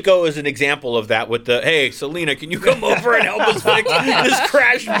honestly- Nico is an example of that with the, hey, Selena, can you come over and help us fix this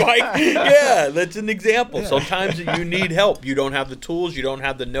crash bike? Yeah, that's an example. Sometimes you need help. You don't have the tools, you don't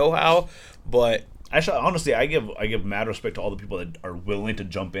have the know-how, but Actually, honestly, I give mad respect to all the people that are willing to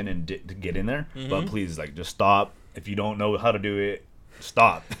jump in and to get in there. But please, like, just stop. If you don't know how to do it,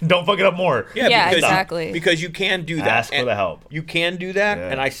 stop. Don't fuck it up more. Yeah, because exactly. Because you can do that. Ask for And the help. You can do that, Yeah.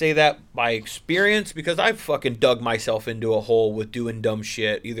 and I say that by experience because I've fucking dug myself into a hole with doing dumb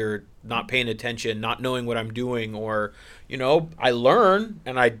shit, either not paying attention, not knowing what I'm doing, or, I learn,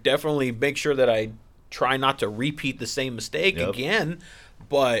 and I definitely make sure that I try not to repeat the same mistake Yep. again,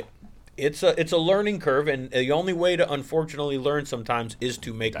 but it's a learning curve, and the only way to unfortunately learn sometimes is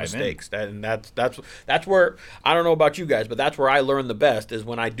to make Dive in. mistakes. That's where, I don't know about you guys, but that's where I learn the best is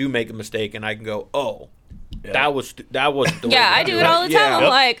when I do make a mistake and I can go, oh, that was the way Yeah, to I do it all the Yeah. time. I'm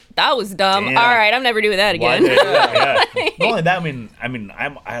like, that was dumb. Damn. All right, I'm never doing that Why again. did yeah. Not only that,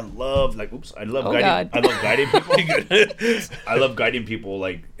 I love Oh, guiding. God. I love guiding people. I love guiding people.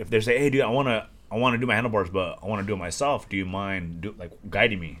 Like if they say, "Hey, dude, I want to do my handlebars, but I want to do it myself. Do you mind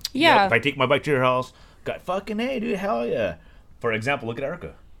guiding me?" Yeah. If I take my bike to your house, got fucking A, dude. Hell yeah. For example, look at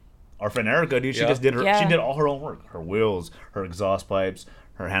Erica. Our friend Erica, dude, she Yeah. just did her. Yeah. She did all her own work. Her wheels, her exhaust pipes,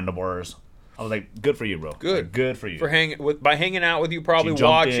 her handlebars. I was like, good for you, bro. Good. Like, good for you. By hanging out with you, probably She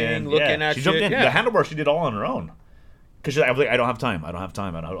jumped watching, in. looking Yeah. at She jumped shit. in. Yeah. The handlebars she did all on her own. Because I was like, I don't have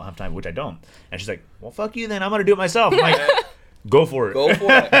time, which I don't. And she's like, well, fuck you then. I'm going to do it myself. I'm like, go for it. Go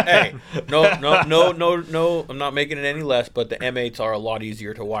for it. Hey, no. I'm not making it any less, but the M8s are a lot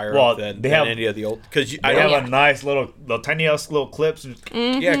easier to wire up than any of the old. Because I have a nice little tiny ass little clips.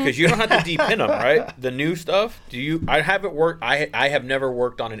 Yeah, because you don't have to de-pin them, right? The new stuff. I haven't worked. I have never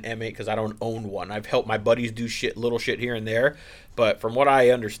worked on an M8 because I don't own one. I've helped my buddies do little shit here and there. But from what I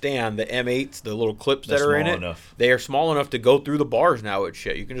understand, the M8s, the little clips that are in it, they are small enough to go through the bars now with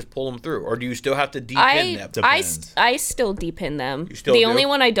shit. You can just pull them through. Or do you still have to de-pin them? I still de-pin them. You still the do? only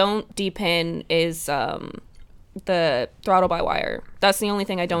one I don't de-pin is the throttle by wire. That's the only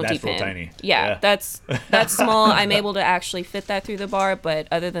thing I don't That's de-pin. real tiny. Yeah, that's small. I'm able to actually fit that through the bar, but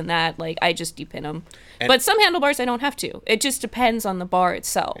other than that, like, I just de-pin them. But some handlebars I don't have to. It just depends on the bar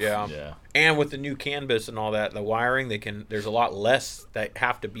itself. Yeah. And with the new canvas and all that, the wiring, there's a lot less that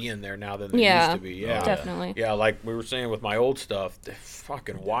have to be in there now than there used to be. Yeah, definitely. Yeah, like we were saying with my old stuff, they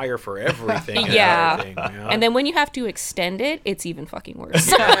fucking wire for everything. Yeah. And everything, you know? And then when you have to extend it, it's even fucking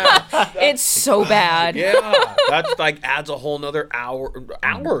worse. It's so bad. Yeah, that's like adds a whole nother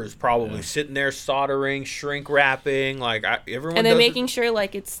hours probably sitting there soldering, shrink wrapping, like everyone. And then does making sure,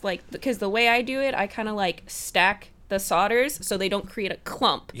 like, it's like, because the way I do it, I kind of like stack the solders so they don't create a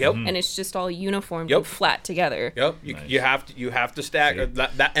clump. Yep. And it's just all uniform and flat together. Yep. You have to stack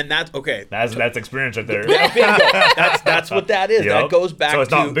that, and that's okay. That's experience right there. That's what that is. That goes back. So it's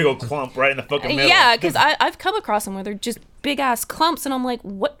to not a big old clump right in the fucking middle. Yeah, because I've come across them where they're just big ass clumps, and I'm like,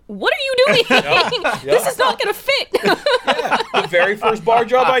 what are you doing? This is not gonna fit. The very first bar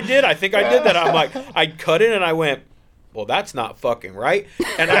job I did, I think I did that. I'm like, I cut it and I went, well, that's not fucking right.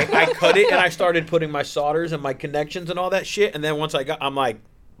 And I cut it and I started putting my solders and my connections and all that shit. And then once I'm like,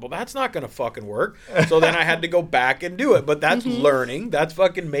 well, that's not going to fucking work. So then I had to go back and do it. But that's learning. That's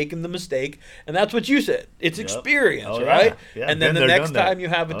fucking making the mistake. And that's what you said. It's experience, right? Yeah, and then the next time you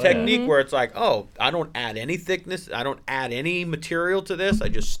have a technique where it's like, oh, I don't add any thickness. I don't add any material to this. I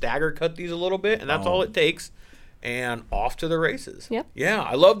just stagger cut these a little bit. And that's all it takes. And off to the races. Yep. Yeah,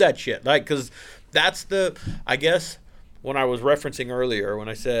 I love that shit. Like, because that's I guess, when I was referencing earlier, when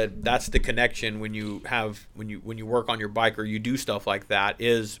I said that's the connection when you work on your bike or you do stuff like that,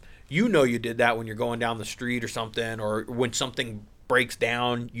 is you did that when you're going down the street or something, or when something breaks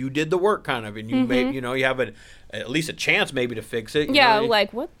down, you did the work kind of, and you made you have at least a chance maybe to fix it. Yeah,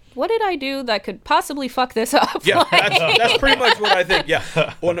 like what did I do that could possibly fuck this up? Yeah, that's pretty much what I think.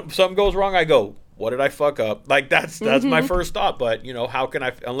 Yeah, when something goes wrong, I go, what did I fuck up? Like that's my first thought. But how can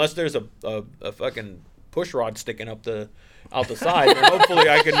I, unless there's a fucking push rod sticking out the side, and hopefully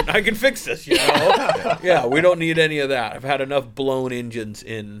I can fix this. Yeah, we don't need any of that. I've had enough blown engines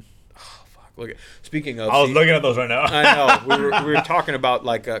in. Oh, fuck. Look at. Speaking of, I was looking at those right now. I know we were talking about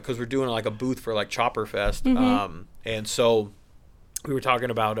like because we're doing like a booth for like Chopper Fest, and so we were talking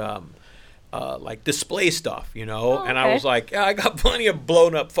about like display stuff, and I was like, yeah, I got plenty of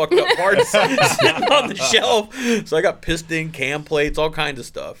blown up, fucked up parts sitting on the shelf. So I got piston, cam plates, all kinds of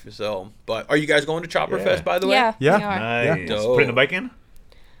stuff. So, but are you guys going to Chopper Fest, by the way? Yeah. Yeah. We are. Nice. Yeah. Putting the bike in?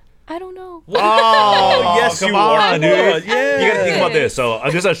 I don't know. Oh, yes, come you on, are. dude. Yeah. You gotta think about this. So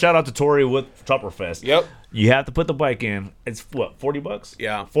just a shout out to Tori with Chopper Fest. Yep. You have to put the bike in. It's what, $40?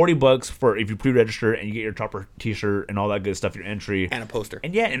 Yeah. $40 for if you pre-register and you get your Chopper T-shirt and all that good stuff, your entry And a poster.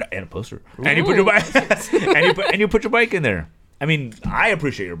 and and a poster. And you put your bike and you put your bike in there. I mean, I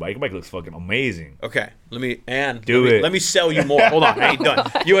appreciate your bike. Your bike looks fucking amazing. Okay, let me sell you more. Hold on, I ain't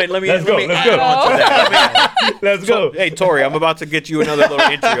done. Let's go. Let's go. Hey, Tori, I'm about to get you another little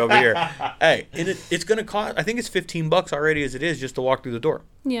entry over here. Hey, and it's gonna cost. I think it's $15 already as it is just to walk through the door.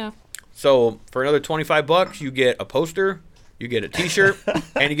 Yeah. So for another $25, you get a poster, you get a T-shirt,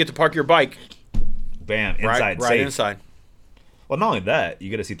 and you get to park your bike Bam, inside, right safe. inside. Well, not only that,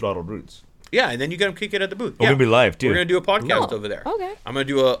 you get to see throttled roots. Yeah, and then you gotta kick it at the booth. We're gonna be live too. We're gonna do a podcast over there. Okay. I'm gonna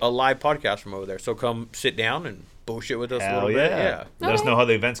do a live podcast from over there. So come sit down and bullshit with us a little bit. Yeah. Let us know how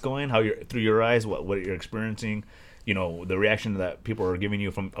the event's going, how you're through your eyes, what you're experiencing. The reaction that people are giving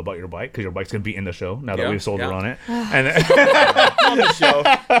you about your bike, because your bike's gonna be in the show now that we've sold her on it. And On the show.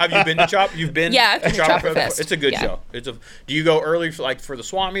 Have you been to Chop? You've been? Yeah, I've been to Chopper Fest. Fest. It's a good show. Do you go early for the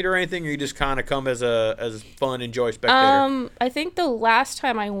swap meet or anything, or you just kind of come as a fun, enjoy spectator? I think the last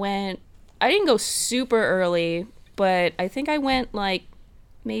time I went, I didn't go super early, but I think I went like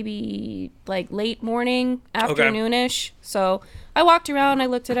maybe like late morning, afternoonish. So I walked around, I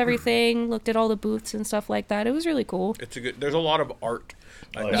looked at everything, looked at all the booths and stuff like that. It was really cool. There's a lot of art.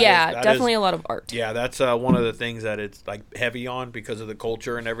 Definitely a lot of art. Yeah, that's one of the things that it's like heavy on because of the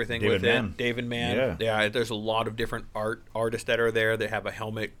culture and everything with it. David Mann. Yeah, there's a lot of different artists that are there. They have a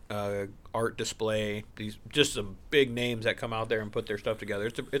helmet art display. These just some big names that come out there and put their stuff together.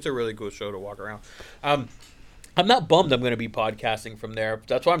 It's a really cool show to walk around. I'm not bummed I'm going to be podcasting from there.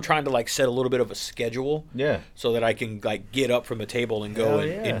 That's why I'm trying to like set a little bit of a schedule. Yeah. So that I can like get up from the table and go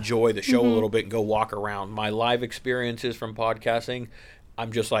enjoy the show a little bit and go walk around. My live experiences from podcasting,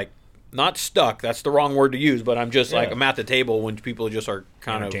 I'm just like not stuck. That's the wrong word to use, but I'm just like I'm at the table when people just are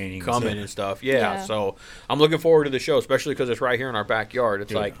kind of coming and stuff. Yeah. So I'm looking forward to the show, especially because it's right here in our backyard.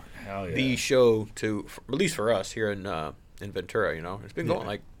 It's like the show to, at least for us here in Ventura. You know, it's been going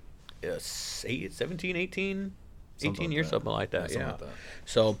like 17, 18 years, something like that. Yeah. Like that.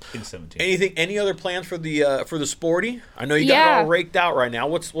 So, any other plans for the sporty? I know you got it all raked out right now.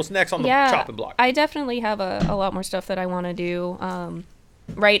 What's next on the chopping block? I definitely have a lot more stuff that I want to do.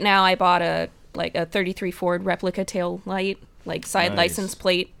 Right now, I bought a 33 Ford replica tail light, like side license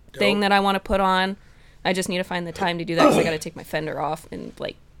plate thing that I want to put on. I just need to find the time to do that because I got to take my fender off and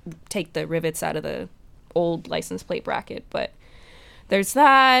like take the rivets out of the old license plate bracket, but. There's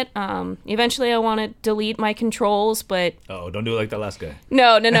that. Eventually, I want to delete my controls, but... Oh, don't do it like that last guy.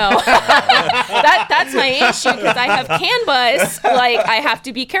 No. That's my issue, because I have CAN bus. Like, I have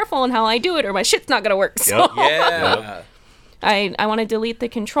to be careful on how I do it, or my shit's not going to work. So. I want to delete the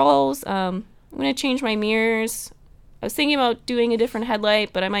controls. I'm going to change my mirrors. I was thinking about doing a different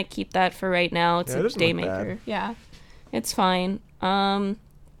headlight, but I might keep that for right now. It's a day maker. Yeah, it's fine.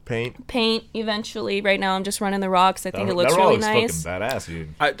 Paint eventually. Right now I'm just running the raw because I think it looks really nice. Fucking badass,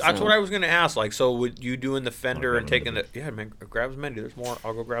 dude. That's what I was gonna ask. Like, so would you doing the fender and taking the man, grab as many. There's more.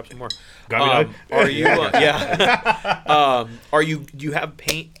 I'll go grab some more. Are you? Do you have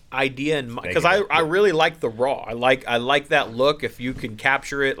paint idea in mind? Because I really like the raw. I like that look. If you can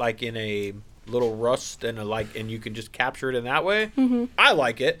capture it like in a little rust and and you can just capture it in that way. Mm-hmm. I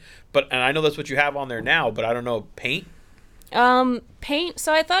like it, and I know that's what you have on there now. But I don't know paint. Paint.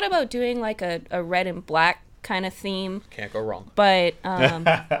 So I thought about doing like a red and black kind of theme. Can't go wrong. But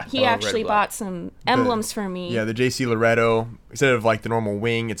he actually bought some emblems for me. Yeah, the JC Loretto. Instead of like the normal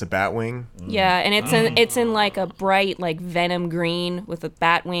wing, it's a bat wing. Yeah, and it's in like a bright like venom green with a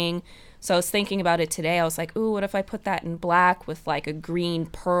bat wing. So I was thinking about it today. I was like, ooh, what if I put that in black with like a green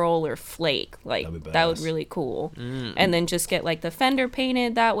pearl or flake? Like that would be really cool. Mm. And then just get like the fender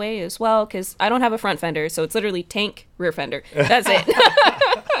painted that way as well, because I don't have a front fender, so it's literally tank rear fender. That's it.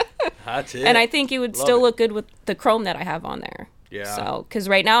 That's it. And I think it would still look good with the chrome that I have on there. Yeah. So because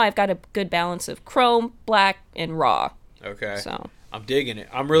right now I've got a good balance of chrome, black, and raw. Okay. So. I'm digging it.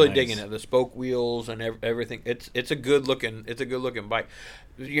 I'm really digging it. The spoke wheels and everything. It's a good looking bike.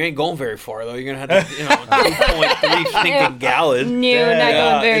 You ain't going very far though. You're gonna have to 2.3 stinking gallons. No, not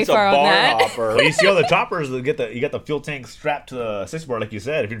going very far on that. Hopper. Well, you see all the choppers. You got the fuel tank strapped to the sissy bar, like you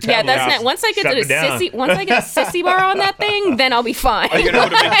said. If you're that's not. Once I get a sissy bar on that thing, then I'll be fine. Are you gonna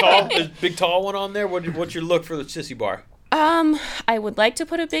put a big tall one on there? What's your look for the sissy bar? I would like to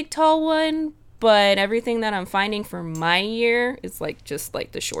put a big tall one. But everything that I'm finding for my year is like just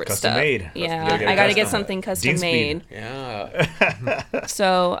like the short custom stuff. Made. Yeah, I got to get something custom made. Yeah.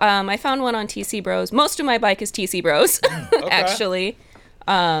 So I found one on TC Bros. Most of my bike is TC Bros. Actually,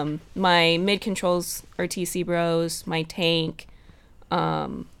 my mid controls are TC Bros. My tank,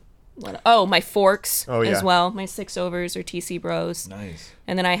 my forks as well. My 6-overs are TC Bros. Nice.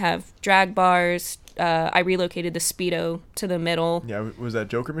 And then I have drag bars. I relocated the Speedo to the middle. Yeah, was that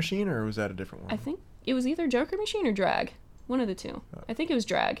Joker Machine or was that a different one? I think it was either Joker Machine or drag. One of the two. I think it was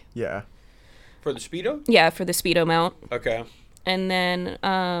drag. Yeah. For the Speedo? Yeah, for the Speedo mount. Okay. And then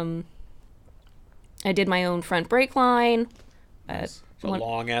I did my own front brake line. It's a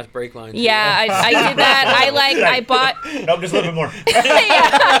long ass brake line. Yeah, I did that. I bought. Nope, just a little bit more.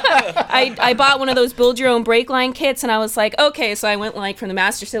 I bought one of those build your own brake line kits, and I was like, okay. So I went like from the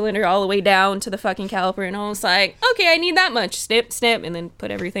master cylinder all the way down to the fucking caliper, and I was like, okay, I need that much. Snip, snip, and then put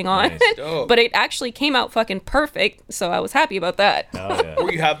everything on. Nice. But it actually came out fucking perfect, so I was happy about that. Oh, yeah.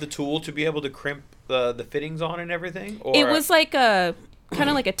 Or you have the tool to be able to crimp the fittings on and everything. Or it was like a kind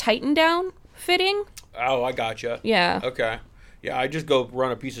of like a tighten down fitting. Oh, I gotcha. Yeah. Okay. Yeah, I just go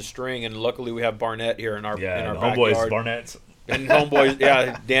run a piece of string, and luckily we have Barnett here in our backyard. Homeboys, Barnett's. And homeboys,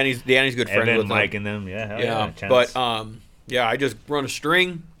 yeah, Danny's good friend Evan, with Mike, them. and them, yeah. Yeah, but I just run a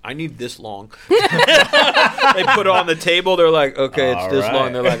string. I need this long. They put it on the table. They're like, okay, it's this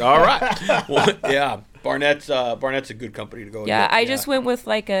long. They're like, all right. Well, yeah, Barnett's a good company to go. Yeah, with. I just went with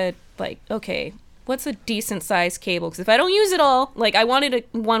okay, what's a decent size cable? Because if I don't use it all, I wanted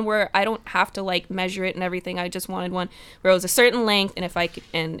one where I don't have to measure it and everything. I just wanted one where it was a certain length, and if I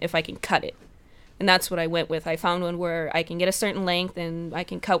can cut it, and that's what I went with. I found one where I can get a certain length and I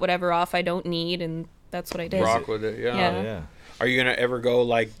can cut whatever off I don't need, and that's what I did. Rock with it, yeah. Are you gonna ever go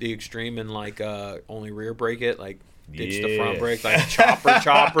the extreme and only rear brake it, ditch the front brake,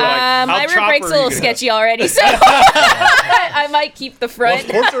 chopper? My rear brake's a little sketchy already, so I might keep the front.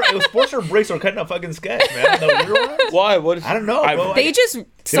 Sportster brakes are kind of fucking sketch, man. The rear ones? Why? I don't know. Bro. They just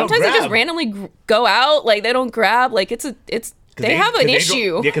randomly go out. They don't grab. They have an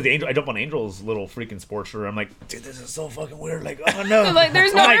issue. Yeah, because I jump on Angel's little freaking Sportster. I'm like, dude, this is so fucking weird. Oh no.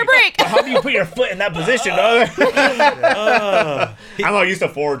 There's no rear brake. How do you put your foot in that position, dog? I'm all used to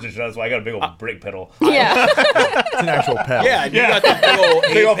Fords and shit. That's why I got a big old brake pedal. Yeah. It's an actual pedal. Yeah, you got the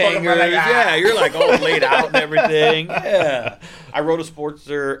big old hangers. Yeah, you're all laid out and everything. Yeah. I rode a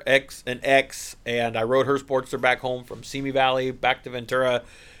Sportster X, and I rode her Sportster back home from Simi Valley back to Ventura.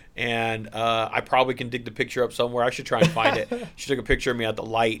 And I probably can dig the picture up somewhere. I should try and find it. She took a picture of me at the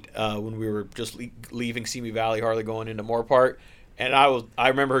light when we were just leaving Simi Valley, Harley going into Moore Park. And I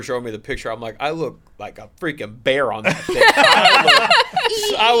remember her showing me the picture. I'm like, I look like a freaking bear on that thing.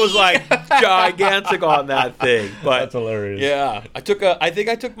 I was gigantic on that thing. But that's hilarious. Yeah, I think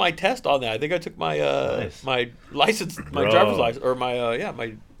I took my test on that. I think I took my my license, my driver's license, or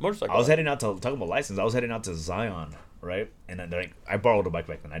my motorcycle. I was heading out to talking about license. I was heading out to Zion. Right, and then I borrowed a bike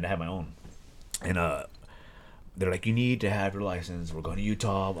back then. I didn't have my own, and they're like, "You need to have your license. We're going to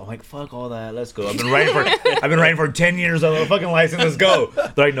Utah." I'm like, "Fuck all that. Let's go." I've been riding for 10 years on a fucking license. Let's go.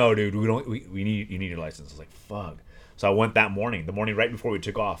 They're like, "No, dude, you need your license." I was like, "Fuck." So I went that morning, the morning right before we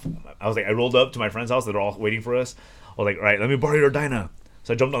took off. I rolled up to my friend's house. They're all waiting for us. I was like, "All right, let me borrow your Dyna."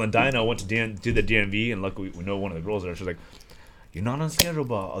 So I jumped on the Dyna, went to do the DMV, and luckily we know one of the girls there. She's like, "You're not on schedule,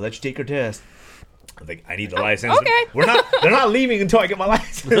 but I'll let you take your test." I think I need the license. Okay. They're not leaving until I get my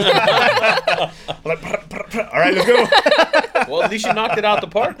license. I'm like, all right, let's go. Well, at least you knocked it out the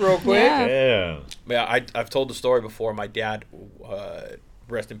park real quick. Yeah. I've told the story before. My dad,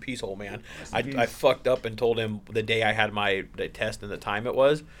 rest in peace, old man. I fucked up and told him the day I had the test and the time it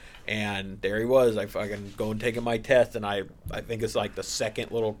was. And there he was. I fucking go and taking my test, and I think it's the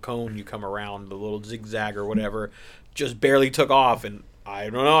second little cone you come around, the little zigzag or whatever, just barely took off. And I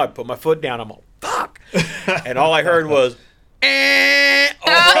don't know, I put my foot down. I'm all, fuck. And all I heard was, over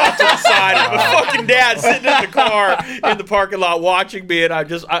off to the side. And my fucking dad sitting in the car in the parking lot watching me. And I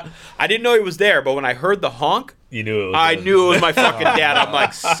didn't know he was there. But when I heard the honk, you knew I knew it was my fucking dad. I'm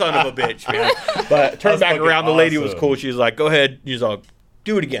like, son of a bitch, man. But turned back around. The lady was cool. She was like, go ahead. He's all,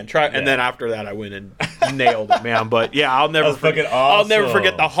 do it again. Try. And then after that, I went and nailed it, man. But yeah, I'll never forget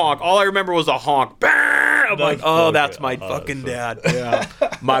the honk. All I remember was a honk. I'm like, oh, that's my fucking dad. Yeah,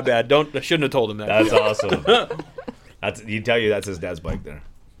 my bad. I shouldn't have told him that. That's awesome. That's his dad's bike there.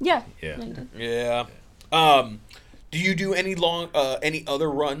 Yeah. Yeah. Do you do any any other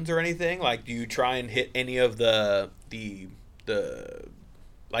runs or anything? Do you try and hit any of the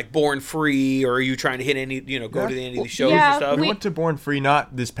Born Free, or are you trying to hit any, go to any of these shows and stuff? We went to Born Free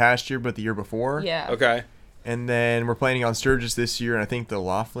not this past year, but the year before. Yeah. Okay. And then we're planning on Sturgis this year, and I think the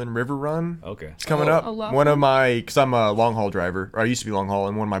Laughlin River Run. Okay. It's coming up. One of my, because I'm a long haul driver, or I used to be long haul,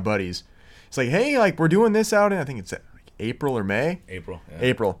 and one of my buddies, it's like, hey, we're doing this out in, I think it's April or May. April.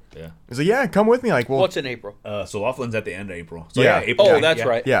 Yeah. He's like, yeah, come with me. What's in April? So Laughlin's at the end of April. So yeah. April. Oh, that's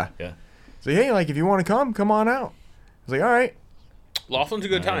right. Yeah. So hey, if you want to come on out. I was like, all right. Laughlin's a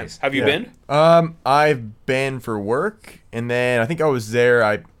good time. Have you been? I've been for work, and then I think I was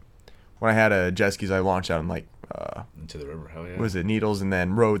there. When I had a jet skis, I launched out in into the river. Hell yeah. Was it Needles, and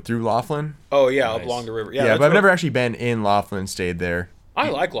then rode through Laughlin? Oh yeah, up along the river. Yeah, but I've never actually been in Laughlin. Stayed there. I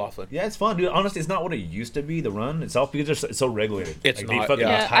like Laughlin. Yeah, it's fun, dude. Honestly, it's not what it used to be, the run itself, because it's so regulated. It's not.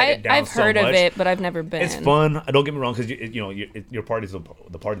 I've heard of it, but I've never been. It's fun. Don't get me wrong, because your party's the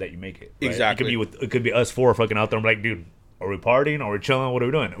party that you make it. Right? Exactly. It could be us four fucking out there. I'm like, dude, are we partying? Are we chilling? What are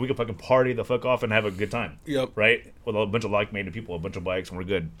we doing? We can fucking party the fuck off and have a good time. Yep. Right? With a bunch of like-minded people, a bunch of bikes, and we're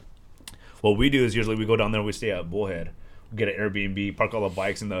good. What we do is usually we go down there, we stay at Bullhead, we get an Airbnb, park all the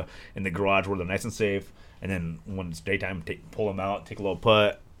bikes in the garage where they're nice and safe, and then when it's daytime, pull them out, take a little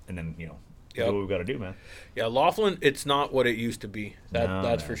putt, and then do what we got to do, man. Yeah, Laughlin, it's not what it used to be.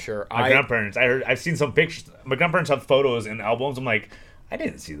 That's for sure. My grandparents, I've seen some pictures. My grandparents have photos and albums. I'm like, I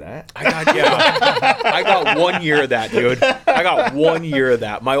didn't see that. I got 1 year of that, dude. I got 1 year of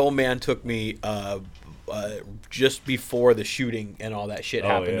that. My old man took me just before the shooting and all that shit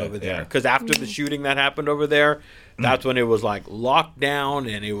happened over there. Yeah. Because after the shooting that happened over there, that's when it was like locked down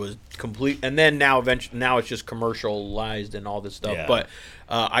and it was complete. And then now it's just commercialized and all this stuff. Yeah. But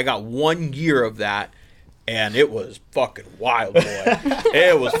I got 1 year of that. And it was fucking wild, boy.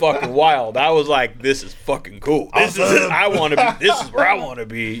 It was fucking wild. I was like, this is fucking cool. This is it. I want to be. This is where I want to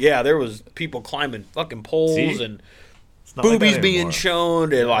be. Yeah, there was people climbing fucking poles and boobies like being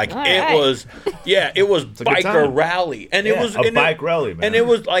shown, and like All it was biker rally, and it was a bike rally, man. And it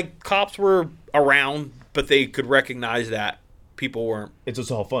was like cops were around, but they could recognize that people weren't. It's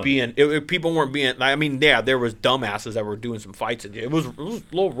just all fun. People weren't being. I mean, yeah, there was dumbasses that were doing some fights, and it was a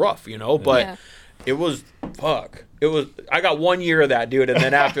little rough, but. Yeah. It was fuck. It was. I got 1 year of that, dude, and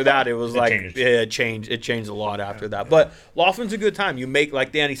then after that, it was like it changed. It changed a lot after that. But Laughlin's a good time. You make,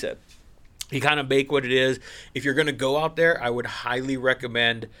 like Danny said, you kind of make what it is. If you're gonna go out there, I would highly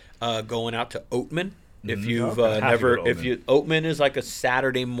recommend going out to Oatman. If you've Oatman is like a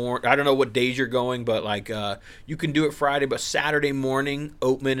Saturday morning. I don't know what days you're going, but like you can do it Friday, but Saturday morning,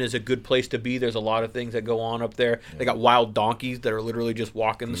 Oatman is a good place to be. There's a lot of things that go on up there. Yeah. They got wild donkeys that are literally just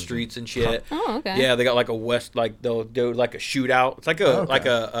walking the streets and shit. Oh, okay. Yeah, they got like they'll do like a shootout. It's like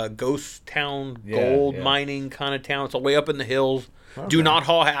a ghost town, gold mining kind of town. It's all way up in the hills. Okay. Do not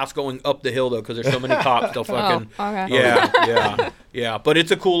haul ass going up the hill though, because there's so many cops. They'll fucking yeah. But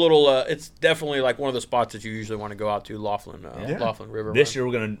it's a cool little. It's definitely like one of the spots that you usually want to go out to, Laughlin River. This year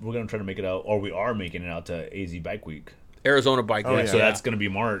we're gonna try to make it out, or we are making it out to AZ Bike Week, Arizona Bike Week. So that's gonna be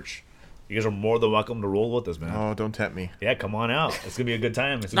March. You guys are more than welcome to roll with us, man. Oh, don't tempt me. Yeah, come on out. It's gonna be a good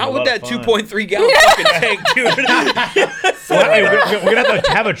time. It's not with that 2.3 gallon fucking tank, dude. Hey, we're gonna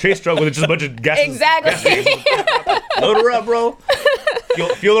have a chase truck with just a bunch of gas. Exactly. Load her up, bro.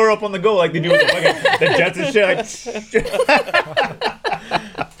 Fuel her up on the go like they do with the jets and shit.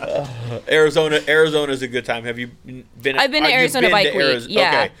 Arizona's a good time. Have you been? I've been to Arizona Bike Week. Yeah.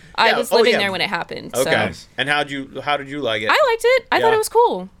 Okay. I was living there when it happened. Okay. So. And how did you like it? I liked it. I thought it was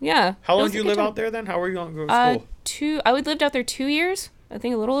cool. Yeah. How long did you live out there then? How were you going to school? I lived out there 2 years. I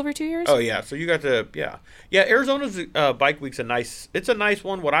think a little over 2 years. Oh yeah, so you got to Arizona's Bike Week's a nice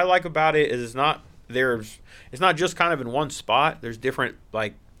one. What I like about it is it's not just kind of in one spot. There's different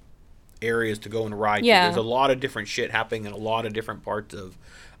like areas to go and ride. Yeah. There's a lot of different shit happening in a lot of different parts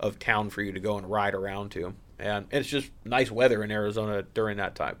of town for you to go and ride around to. And it's just nice weather in Arizona during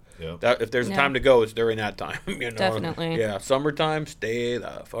that time. Yeah. If there's a time to go, it's during that time. Definitely. Yeah. Summertime, stay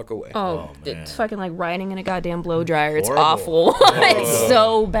the fuck away. Oh it's fucking like riding in a goddamn blow dryer. It's awful. It's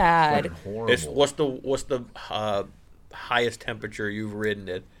so bad. What's the highest temperature you've ridden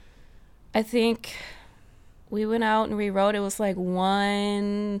it? I think we went out and we rode. It was like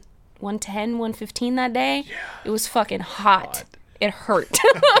 110, 115 that day. Yeah. It was fucking hot. It hurt.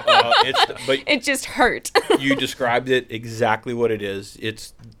 It just hurt. You described it exactly what it is.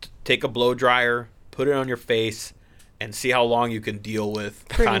 It's take a blow dryer, put it on your face, and see how long you can deal with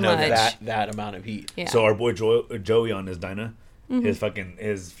kind of that amount of heat. Yeah. So our boy Joey on his Dyna,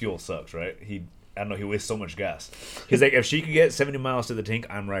 his fuel sucks, right? I don't know, he wastes so much gas. He's like, if she could get 70 miles to the tank,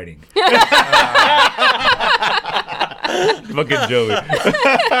 I'm riding. Fucking Joey.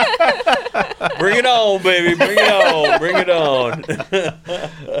 Bring it on, baby. Bring it on.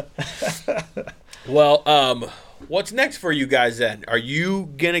 Well, what's next for you guys then? Are you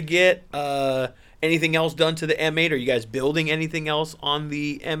going to get anything else done to the M8? Are you guys building anything else on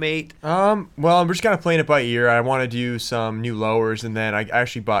the M8? Well, I'm just kind of playing it by ear. I want to do some new lowers, and then I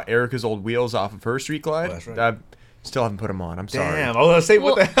actually bought Erica's old wheels off of her Street Glide. Oh, that's right. I still haven't put them on. I'm sorry. Damn, I was gonna say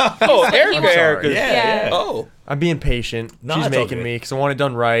what the hell? Oh, Erica's. Yeah. Oh, I'm being patient. She's making me because I want it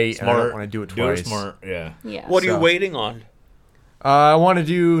done right. Smart. And I don't want to do it twice. Do it smart. Yeah. What are you waiting on? I want to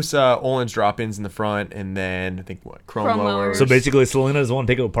do Olin's drop-ins in the front, and then I think chrome lowers. So basically, Selena doesn't want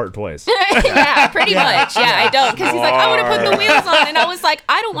to take it apart twice. Yeah, pretty much. Yeah, I don't, because he's like, I want to put the wheels on, and I was like,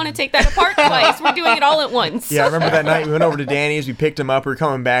 I don't want to take that apart twice. We're doing it all at once. Yeah, I remember that night we went over to Danny's. We picked him up. We were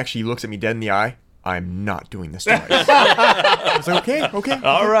coming back. She looks at me dead in the eye. I'm not doing this twice. I was like, okay.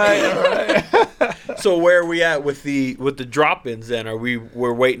 All right. So where are we at with the drop-ins then?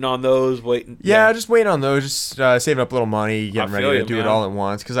 We're waiting on those? Yeah, just waiting on those. Just saving up a little money, getting ready to do it all at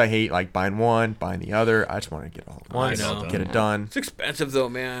once. Because I hate like buying one, buying the other. I just want to get it all at once. Get it done. It's expensive though,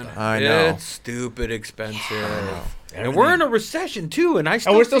 man. I know. It's stupid expensive. And we're in a recession too, and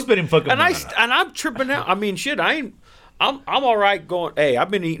we're still spending fucking money. And I'm tripping out. I mean, shit, I'm all right going, hey,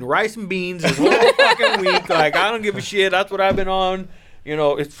 I've been eating rice and beans this whole fucking week. Like, I don't give a shit. That's what I've been on.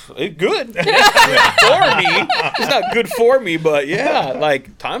 it's good for me. It's not good for me, but yeah,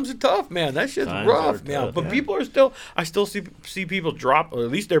 like times are tough, man. That shit's rough, man. But people are still. I still see people drop, or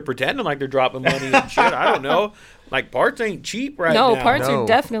at least they're pretending like they're dropping money and shit. I don't know. Like parts ain't cheap right now. No, parts are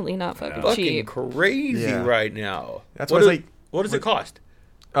definitely not fucking cheap. Crazy right now. That's what like. What does it cost?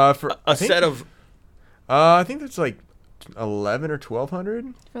 For a set of. I think that's like 11 or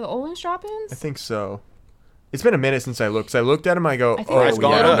 1200 for the Olin drop-ins. I think so. It's been a minute since I looked. So I looked at them. I go, I think it's a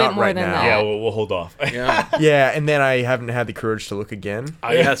little bit more than that. Yeah, we'll hold off. Yeah, and then I haven't had the courage to look again.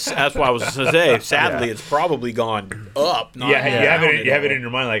 That's why I was going to say. Sadly, it's probably gone up. You have it in your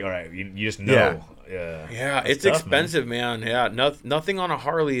mind, like, all right, you just know. Yeah, it's tough, expensive, man. Yeah, nothing on a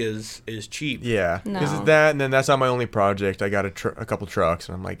Harley is cheap. Yeah, because it's that, and then that's not my only project. I got a couple trucks,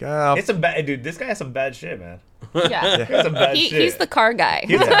 and I'm like, it's some bad dude. This guy has some bad shit, man. Yeah, he has some bad shit. He's the car guy.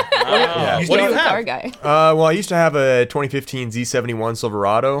 What do you have? Car guy. Well, I used to have a 2015 Z71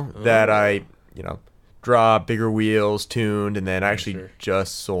 Silverado that I, dropped, bigger wheels, tuned, and then I actually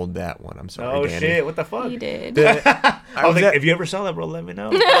just sold that one. I'm sorry, Danny. Shit, what the fuck? You did. I was like, if you ever sell that, bro, let me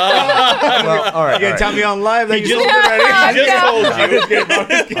know. Well, all right. You gonna tell me on live that you just sold it already? He just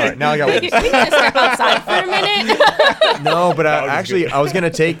told you. All right, now I got one. We can just step outside for a minute. No, but I was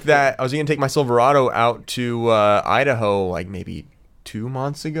gonna take my Silverado out to Idaho like maybe 2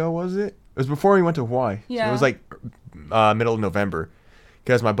 months ago. Was it? It was before we went to Hawaii. Yeah. So it was like middle of November.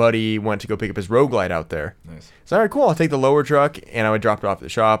 Because my buddy went to go pick up his Road Glide out there. Nice. So, all right, cool. I'll take the lower truck, and I would drop it off at the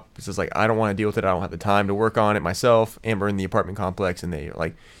shop. It's just like, I don't want to deal with it. I don't have the time to work on it myself. And we're in the apartment complex, and they're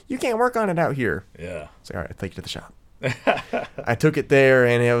like, you can't work on it out here. Yeah. It's like, all right, I'll take it to the shop. I took it there,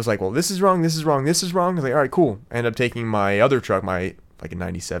 and it was like, well, this is wrong, this is wrong, this is wrong. I was like, all right, cool. I ended up taking my other truck, a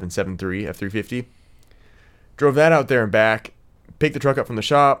 97 7.3 F350. Drove that out there and back, picked the truck up from the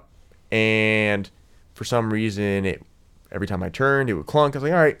shop, and for some reason, every time I turned, it would clunk. I was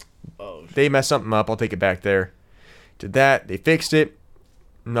like, all right, they messed something up. I'll take it back there. Did that. They fixed it.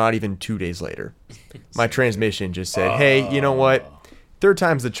 Not even 2 days later, my transmission just said, hey, you know what? Third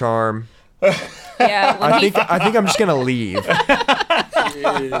time's the charm. Yeah. I think I'm just going to leave.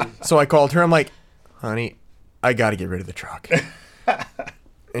 So I called her. I'm like, honey, I got to get rid of the truck.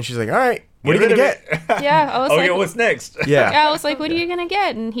 And she's like, all right. What are you going to get? Yeah. I was like, what's next? Yeah. I was like, what are you going to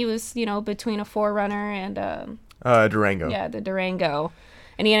get? And he was, between a 4Runner and Durango. Yeah, the Durango.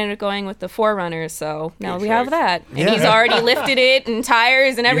 And he ended up going with the 4Runner, so now we have choice. that. And he's already lifted it and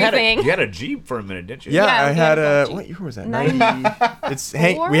tires and everything. You had a Jeep for a minute, didn't you? Yeah, Yeah, I had a... Jeep. What year was that?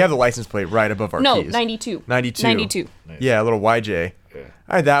 90. We have the license plate right above our keys. 92. 92. 92. Nice. Yeah, a little YJ. Yeah.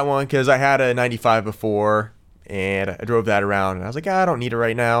 I had that one because I had a 95 before, and I drove that around, and I was like, I don't need it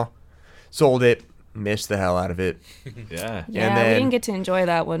right now. Sold it. Missed the hell out of it. Yeah. Yeah, we didn't get to enjoy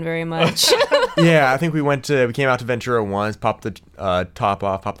that one very much. Yeah, I think we came out to Ventura once, popped the top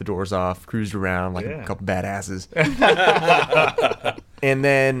off, popped the doors off, cruised around like a couple badasses. And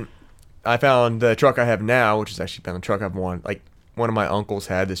then I found the truck I have now, which has actually been the truck I've wanted. Like, one of my uncles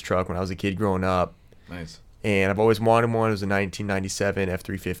had this truck when I was a kid growing up. Nice. And I've always wanted one. It was a 1997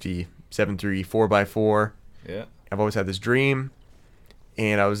 F350 7.3 4x4. Yeah. I've always had this dream.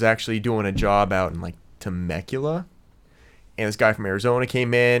 And I was actually doing a job out in like Temecula, and this guy from Arizona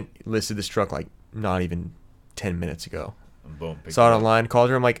came in, listed this truck like not even 10 minutes ago. And boom. Saw it online, called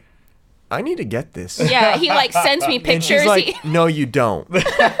her. I'm like, I need to get this. Yeah, he sends me pictures. And she's like, no, you don't.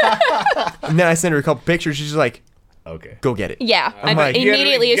 And then I sent her a couple pictures. She's like, okay, go get it. Yeah, I'm like,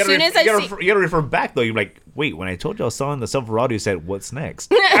 immediately as soon as I see. You gotta refer back though. You're like, wait, when I told you I was selling the Silverado, you said, what's next?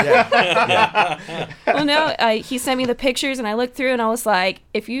 Well, no, he sent me the pictures and I looked through and I was like,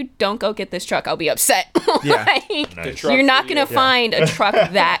 if you don't go get this truck, I'll be upset. Yeah. Nice. You're not gonna find a truck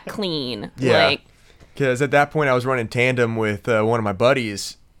that clean. Yeah. Because at that point I was running tandem with one of my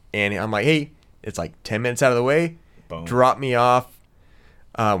buddies, and I'm like, hey, it's like 10 minutes out of the way. Boom. Drop me off.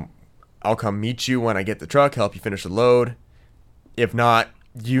 I'll come meet you when I get the truck, help you finish the load. If not,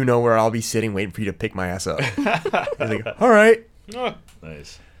 you know where I'll be sitting waiting for you to pick my ass up. I was like, all right.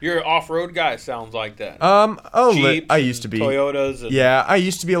 Nice. You're an off-road guy, sounds like that. Jeeps I used to be. Toyotas. And... Yeah, I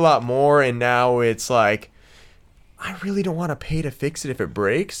used to be a lot more, and now it's like, I really don't want to pay to fix it if it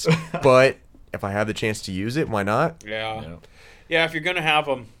breaks, but if I have the chance to use it, why not? Yeah, if you're going to have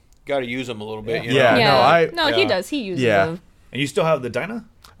them, got to use them a little bit. You Yeah, know? He does. He uses them. And you still have the Dyna?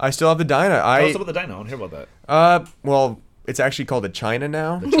 I still have the Dyna. Tell us about the Dyna. I want to hear about that. Well, it's actually called the China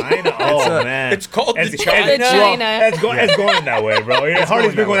now. The China? Oh, man. It's called the China. The China. It's going that way, bro.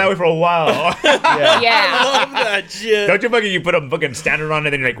 Harley's been going that way for a while. Yeah. I love that shit. Don't you put a fucking standard on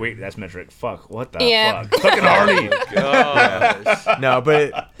it, and you're like, wait, that's metric. Fuck, what the Yeah. fuck? Fucking Harley. No,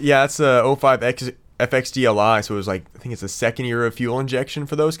 but yeah, it's a 05 FXDLI, so it was like, I think it's the second year of fuel injection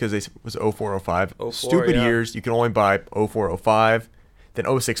for those because it was 0405. 04, Stupid yeah. years. You can only buy 0405.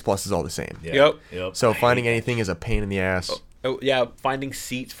 Then 06 plus is all the same. Yeah. Yep. So finding anything is a pain in the ass. Oh, yeah, finding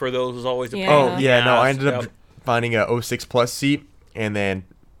seats for those was always a pain. Yeah. Oh, yeah, no, I ended up Yep. finding a 06 plus seat and then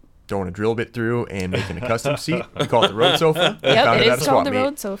throwing a drill bit through and making a custom seat. We call it the road sofa. Yep, Found it at is a called swap the meet.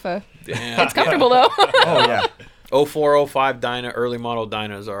 road sofa. Damn. It's comfortable though. Oh, yeah. 0405 Dyna, early model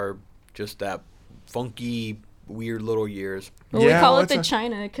Dynas are just that funky, weird little years. Well, we Yeah, call well, it the it's a-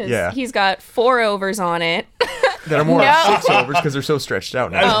 China because yeah. he's got 4 overs on it. That are more No. 6 overs because they're so stretched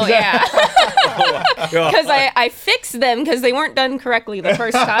out now. Oh yeah, because I fixed them because they weren't done correctly the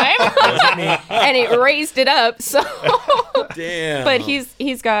first time, and it raised it up. So, Damn. but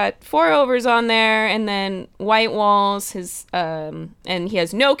he's got 4 overs on there, and then white walls. And he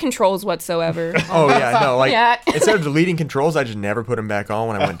has no controls whatsoever. Oh, yeah, no, like, Yeah. instead of deleting controls, I just never put them back on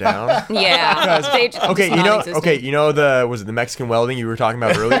when I went down. Yeah. They just Okay, non-existent. you know was it the Mexican welding you were talking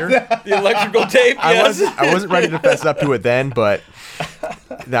about earlier? the electrical tape, yes. I wasn't ready to fess up to it then, but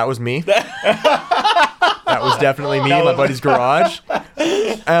that was me. That was definitely me in my buddy's garage.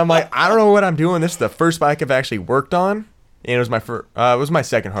 And I'm like, I don't know what I'm doing. This is the first bike I've actually worked on, and it was my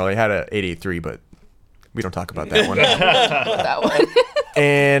second Harley. I had a 883, but we don't talk about that one. That one.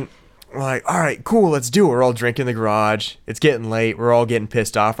 And we're like, all right, cool, let's do it. We're all drinking in the garage. It's getting late. We're all getting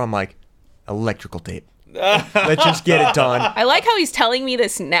pissed off. I'm like, electrical tape. Let's just get it done. I like how he's telling me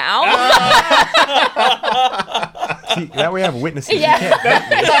this now. See, that way I have witnesses. Yeah. You can't bet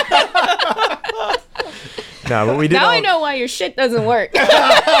me. No, but we did Now all, I know why your shit doesn't work.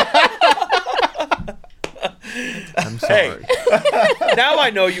 I'm sorry. Now I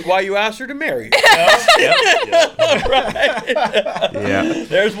know why you asked her to marry you. Yeah.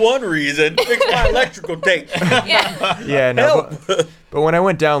 There's one reason. Fix my electrical tape. Yeah. Yeah, no. But when I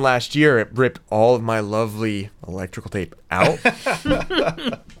went down last year, it ripped all of my lovely electrical tape out.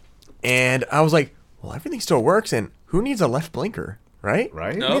 And I was like, well, everything still works, and who needs a left blinker, right?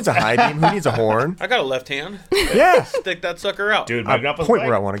 Right? No. Who needs a high beam? Who needs a horn? I got a left hand. Yeah. Stick that sucker out. Dude, I my grandpa's point bike,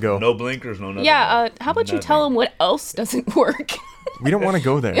 where I wanna go. No blinkers, no nothing. Yeah, how about you Nothing. tell him what else doesn't work? We don't want to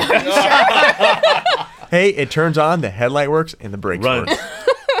go there. Hey, it turns on, the headlight works, and the brakes Run. work.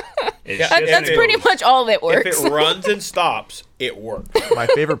 That's pretty much all that works. If it runs and stops, it works. My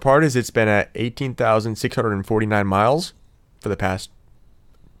favorite part is it's been at 18,649 miles for the past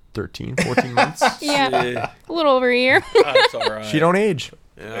 13, 14 months. Yeah, a little over a year. That's all right. She don't age.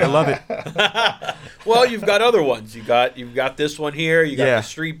 I love it. Well, you've got other ones. You've got this one here. You got Yeah. the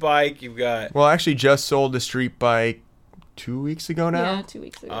street bike. You've got Well, I actually just sold the street bike 2 weeks ago now. Yeah, 2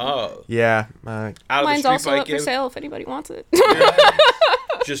 weeks ago. oh, Yeah. out of Mine's the street also bike. up for sale if anybody wants it.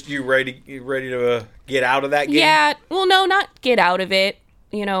 Just you ready to get out of that game? Yeah, well, no, not get out of it.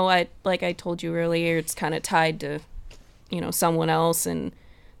 You know, like I told you earlier, it's kind of tied to, someone else, and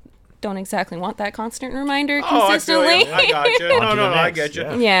don't exactly want that constant reminder Oh, I feel consistently. you. I got you. On to the I next, get you.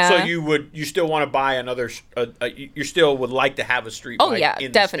 yeah. Yeah. So you still want to buy another? You still would like to have a street Oh bike? yeah, in the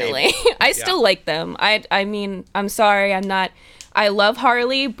definitely. stable. I still like them. I mean, I'm sorry, I'm not. I love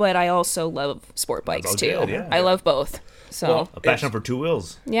Harley, but I also love sport bikes both too. good, yeah. I love both. So Well, A passion for two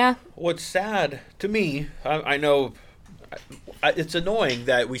wheels. yeah, What's sad to me, I know it's annoying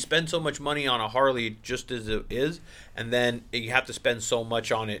that we spend so much money on a Harley just as it is, and then you have to spend so much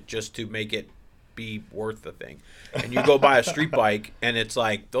on it just to make it be worth the thing. And you go buy a street bike, and it's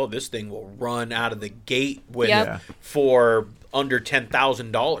like, oh, this thing will run out of the gate with Yep. Yeah. for under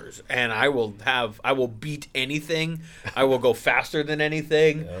 $10,000, and I will beat anything. I will go faster than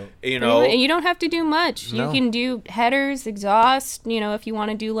anything. You know, and you don't have to do much. No. You can do headers, exhaust. If you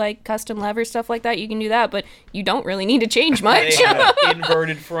want to do like custom lever stuff like that, you can do that. But you don't really need to change much. they have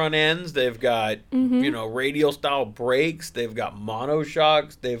inverted front ends. They've got Mm-hmm. radial style brakes. They've got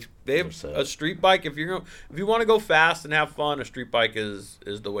monoshocks. They have a street bike. If you want to go fast and have fun, a street bike is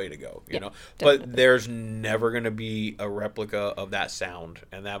the way to go. You know, but definitely. there's never going to be a replica of that sound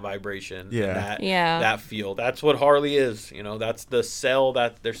and that vibration. Yeah. And Yeah. that feel. That's what Harley is. That's the sell.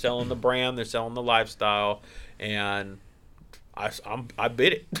 That they're selling the brand. They're selling the lifestyle, and I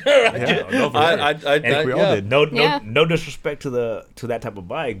bid it. I think we all did. No disrespect to that type of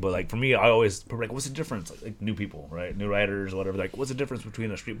bike, but like for me, I always like, what's the difference? Like new people, right? New riders, whatever. Like, what's the difference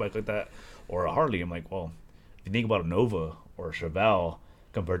between a street bike like that or a Harley? I'm like, well, if you think about a Nova or a Chevelle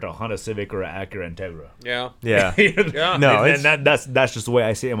compared to a Honda Civic or an Acura Integra. Yeah. Yeah. Yeah. No, and that's just the way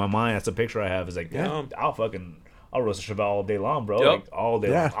I see it in my mind. That's the picture I have. Is like, Yeah. I'll roast a Chevelle all day long, bro. Yep. Like all day.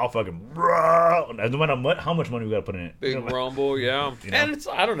 Yeah. I'll fucking no matter how much money we gotta put in it. Big rumble, yeah. You know? And it's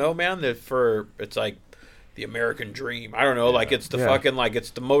I don't know, man. It's like the American dream. I don't know, like it's the fucking like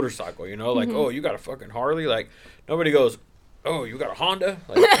it's the motorcycle, you know, like oh, you got a fucking Harley, like nobody goes, oh, you got a Honda,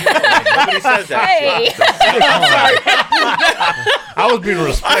 like, you know, like, nobody says that. Hey. I was being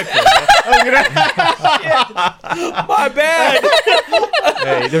respectful. My bad.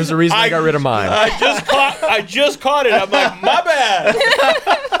 Hey, there's a reason I got rid of mine. I just caught it. I'm like, my bad.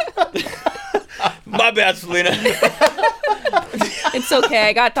 My bad, Selena. It's okay.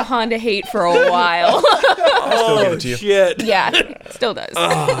 I got the Honda hate for a while. Still give it to you. Shit. Yeah, still does.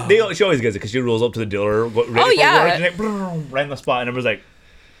 She always gets it because she rolls up to the dealer, ready for work, and like, right in the spot, and everyone's like,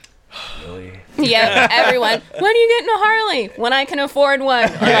 really? Yeah, everyone. When are you getting a Harley? When I can afford one. Are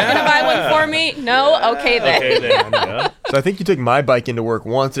you going to buy one for me? No? Okay, then. Yeah. So I think you took my bike into work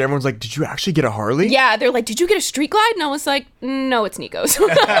once, and everyone's like, did you actually get a Harley? Yeah, they're like, did you get a Street Glide? And I was like, no, it's Niko's.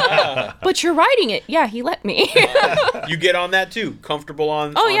 But you're riding it. Yeah, he let me. You get on that too? Comfortable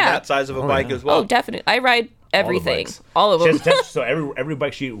on that size of a bike as well? Oh, definitely. I ride everything. All of them. So every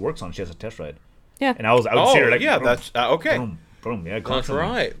bike she works on, she has a test ride. Yeah. And I would see her like, yeah, that's okay. Boom, yeah, That's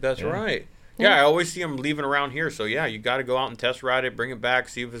right. That's right. Yeah, I always see them leaving around here. So, yeah, you got to go out and test ride it, bring it back,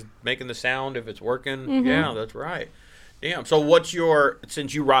 see if it's making the sound, if it's working. Yeah, that's right. Damn. So,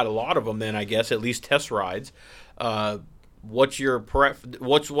 since you ride a lot of them then, I guess, at least test rides, what's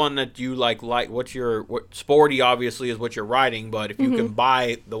one that you like, sporty obviously is what you're riding, but if you can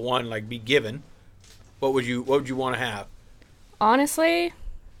buy the one, like be given, what would you want to have? Honestly,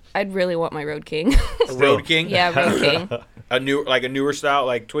 I'd really want my Road King. A Road King? Yeah, Road King. A newer style,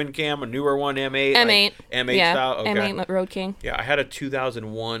 like twin cam, a newer one, M8. M8. M8 yeah, style. Okay. M8 Road King. Yeah, I had a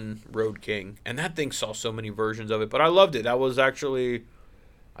 2001 Road King, and that thing saw so many versions of it, but I loved it. I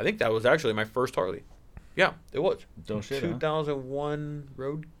think that was actually my first Harley. Yeah, it was. Don't shit, 2001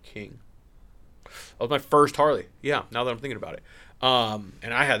 Road King. That was my first Harley. Yeah, now that I'm thinking about it.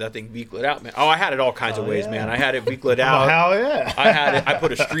 And I had that thing Vehicle out, man. Oh, I had it all kinds of ways, man. I had it Vehicle out. Oh, hell yeah. I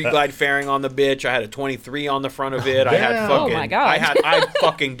put a Street Glide fairing on the bitch. I had a 23 on the front of it. I had fucking. Oh my god. I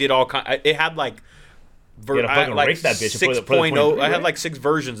fucking did all kinds. It had like. You gotta fucking rake that bitch. 6.0. I had like 6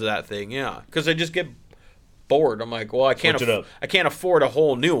 versions of that thing. Yeah, because I just get bored. I'm like, well, I can't afford a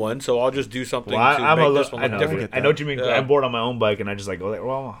whole new one, so I'll just do something to make this one look different. I know what you mean. Yeah. I'm bored on my own bike, and I just like go like,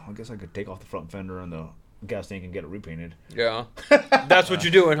 well, I guess I could take off the front fender and the gas tank and get it repainted. Yeah, that's what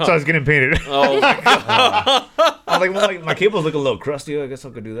you're doing, huh? So I was getting painted. Oh my god! I was like, my cables look a little crusty. I guess I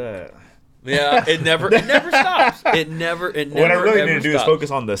could do that. Yeah, it never stops. It never. What I really need to do is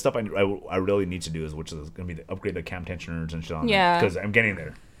focus on the stuff I really need to do, which is going to be upgrade the cam tensioners and shit on yeah, because I'm getting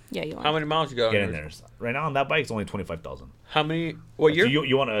there. Yeah, you want. How many miles you got? Getting there. Right now on that bike, it's only 25,000. How many? What year? So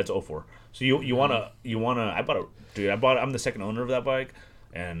you want to? It's 04. So you want to? I bought it. I'm the second owner of that bike,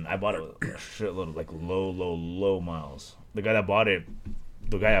 and I bought it with a shitload of like low miles. The guy I bought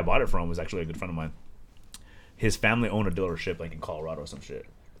it from was actually a good friend of mine. His family owned a dealership like in Colorado or some shit.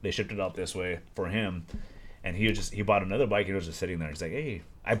 They shipped it out this way for him, and he bought another bike. He was just sitting there. He's like, hey,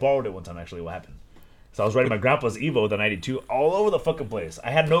 I borrowed it one time. Actually, what happened? So I was riding my grandpa's Evo, the 92, all over the fucking place. I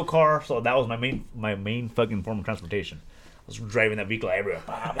had no car, so that was my main fucking form of transportation. I was driving that vehicle everywhere.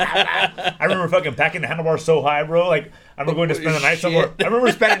 I remember fucking packing the handlebars so high, bro. Like I remember going to spend the night somewhere. I remember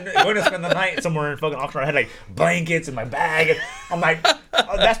going to spend the night somewhere in fucking Oxnard. I had like blankets in my bag. And I'm like,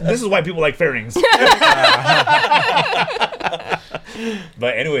 this is why people like fairings.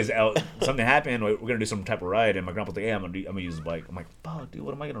 But anyways, something happened. We're gonna do some type of ride, and my grandpa's like, "Hey, I'm gonna use the bike." I'm like, "Fuck, dude,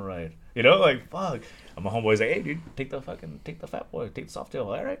 what am I gonna ride?" You know, like, "Fuck." And my homeboy's like, "Hey, dude, take the fat boy, take the soft tail."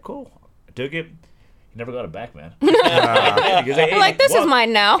 All right, cool. I took it. He never got it back, man. He was like, hey, this is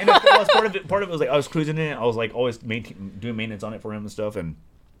mine now. And part of it was like I was cruising it. I was like always doing maintenance on it for him and stuff. And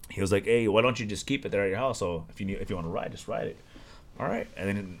he was like, "Hey, why don't you just keep it there at your house? So if you want to ride, just ride it." All right. And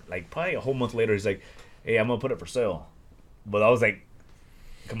then like probably a whole month later, he's like, "Hey, I'm gonna put it for sale." But I was like,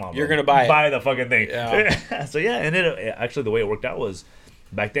 "Come on, you're gonna buy the fucking thing." Yeah. So yeah, and then actually the way it worked out was.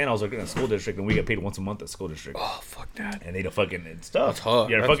 Back then, I was working in a school district, and we get paid once a month at school district. Oh, fuck that. And they'd fucking, it's tough. That's tough.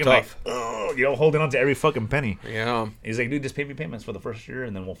 You're That's fucking tough. like, holding on to every fucking penny. Yeah. He's like, dude, just pay me payments for the first year,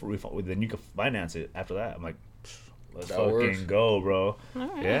 and then then you can finance it after that. I'm like, let's fucking go, bro.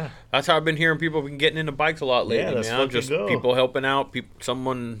 Right. Yeah. That's how I've been hearing people been getting into bikes a lot lately, let's man. Just go. people helping out,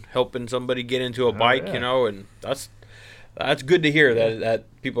 someone helping somebody get into a bike, yeah. you know, and that's good to hear that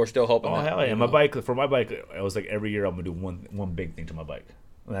people are still helping. Oh, hell yeah. For my bike, it was like every year I'm going to do one big thing to my bike.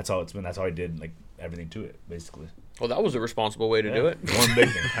 And that's how it's been. That's how I did like everything to it, basically. Well, that was a responsible way to do it. One big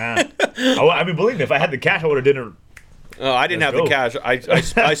thing. I mean, believe me, if I had the cash, I would have done it Oh, I didn't have the cash.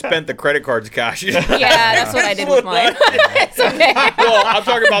 I spent the credit card's cash. Yeah, that's what I did with mine. It's okay. Well, I'm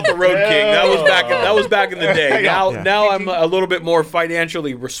talking about the Road King. That was back in the day. Now I'm a little bit more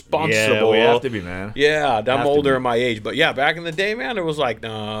financially responsible. Yeah, we have to be, man. Yeah, I'm older in my age, but yeah, back in the day, man, it was like,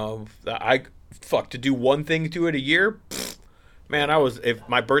 no, to do one thing to it a year. Man, if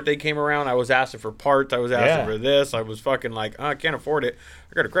my birthday came around, I was asking for parts. I was asking for this. I was fucking like, I can't afford it.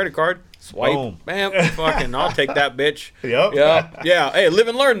 I got a credit card. Swipe. Boom. Bam. Fucking, I'll take that bitch. Yep. Yeah. Hey, live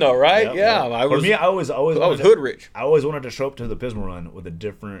and learn though, right? Yep. Yeah. For me, I was hood rich. I always wanted to show up to the Pismo run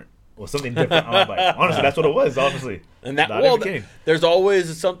with something different on my bike. Honestly, that's what it was, honestly. And there's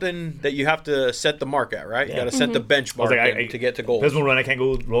always something that you have to set the mark at, right? You got to set the benchmark to get to goals. Pismo run, I can't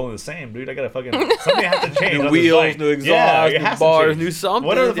go rolling the same, dude. I got to fucking something has to change. New wheels, new exhaust, new bars, new something.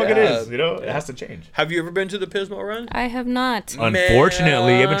 Whatever the fuck it is, it has to change. Have you ever been to the Pismo run? I have not.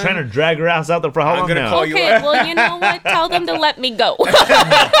 Unfortunately, I've been trying to drag her ass out there for how long now? Call you well, you know what? Tell them to let me go.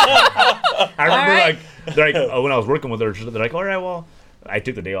 I remember when I was working with her, they're like, all right, well, I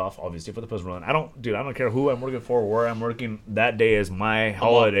took the day off, obviously, for the Pismo run. I don't care who I'm working for or where I'm working. That day is my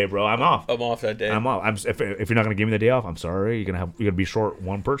holiday, bro. I'm off. I'm off that day. I'm off. If you're not gonna give me the day off, I'm sorry. You're gonna be short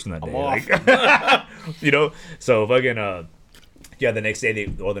one person that day. I'm off. So fucking the next day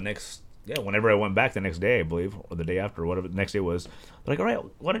whenever I went back the next day, I believe, or the day after, whatever the next day was, they're like, all right,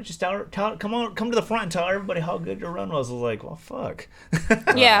 why don't you come to the front and tell everybody how good your run was. I was like, well, fuck.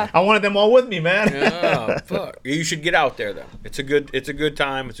 Yeah. I wanted them all with me, man. Yeah, fuck. You should get out there though. It's a good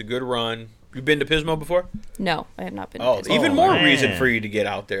time. It's a good run. You've been to Pismo before? No, I have not been. Oh, even more reason for you to get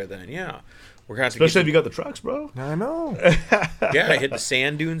out there then. Yeah. We're gonna have to especially if you got the trucks, bro. I know. Yeah, I hit the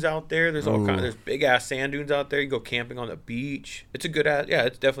sand dunes out there. There's all kinds. There's big ass sand dunes out there. You go camping on the beach. It's a good ass. Yeah,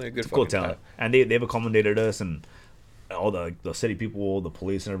 it's definitely a good. Cool town. And they've accommodated us, and all the city people, the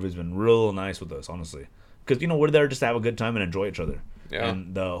police, and everybody's been real nice with us, honestly. Because we're there just to have a good time and enjoy each other. Yeah.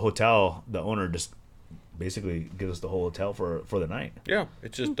 And the hotel, the owner just basically gives us the whole hotel for the night. Yeah,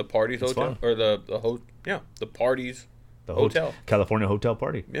 it's just the parties hotel fun. Or the parties. The hotel. California hotel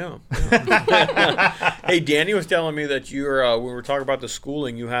party. Yeah. Hey, Danny was telling me that you're when we were talking about the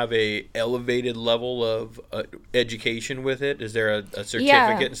schooling, you have a elevated level of education with it. Is there a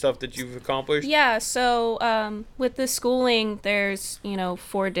certificate and stuff that you've accomplished? Yeah. So with the schooling, there's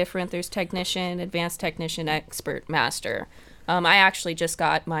 4 different. There's technician, advanced technician, expert, master. I actually just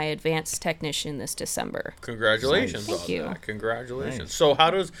got my advanced technician this December. Congratulations on that. Congratulations. Nice. So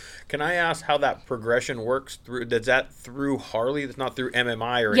can I ask how that progression works through? Is that through Harley? It's not through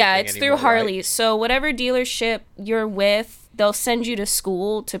MMI or anything? Yeah, it's through Harley. Right? So whatever dealership you're with, they'll send you to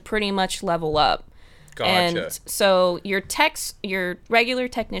school to pretty much level up. Gotcha. And so your regular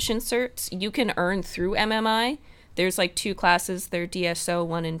technician certs, you can earn through MMI. There's like 2 classes. They're DSO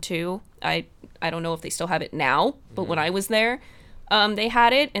 1 and 2. I don't know if they still have it now, but when I was there, they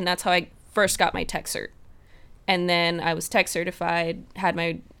had it, and that's how I first got my tech cert. And then I was tech certified, had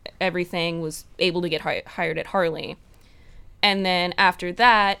my everything, was able to get hired at Harley. And then after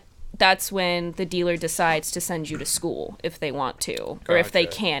that, that's when the dealer decides to send you to school if they want to, or if they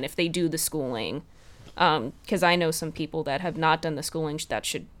can, if they do the schooling. Because I know some people that have not done the schooling that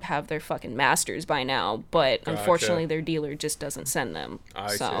should have their fucking masters by now, but unfortunately their dealer just doesn't send them.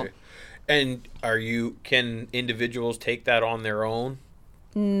 I see. And can individuals take that on their own?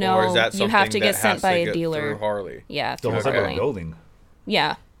 No, or is that you have to get sent by a dealer. Through Harley. Yeah, it's almost like a building.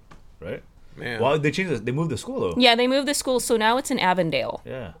 Yeah. Right. Man. Well, they changed it. They moved the school though. Yeah, they moved the school, so now it's in Avondale.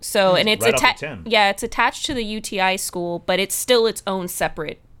 Yeah. So and it's attached. it's attached to the UTI school, but it's still its own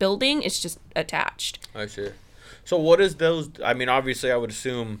separate building. It's just attached. I see. So what is those? I mean, obviously, I would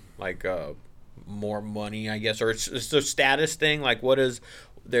assume like more money, I guess, or it's a status thing. Like, what does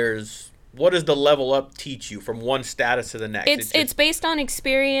the level up teach you from one status to the next? It's based on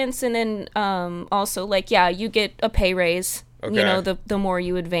experience, and then also you get a pay raise. Okay. The more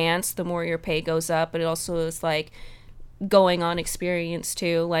you advance, the more your pay goes up. But it also is like going on experience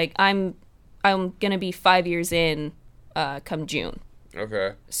too. Like I'm gonna be 5 years in come June.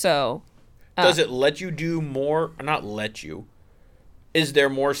 Okay. So does it let you do more? Not let you. Is there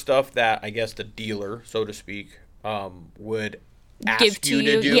more stuff that I guess the dealer, so to speak, would ask you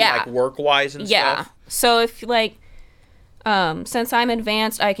to do, like work-wise and stuff? Yeah. So if since I'm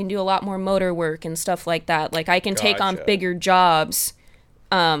advanced, I can do a lot more motor work and stuff like that. Like I can take on bigger jobs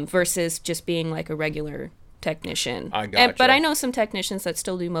versus just being like a regular technician. I gotcha. But I know some technicians that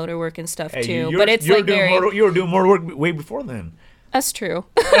still do motor work and stuff too. You but it's you were doing more work way before then. That's true.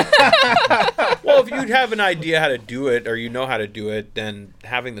 Well, if you have an idea how to do it or you know how to do it, then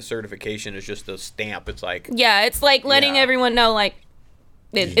having the certification is just a stamp. It's like... Yeah, it's like letting everyone know, like,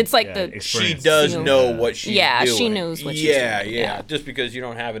 It's like the she does know what she's doing. She knows what she's doing. Yeah. Just because you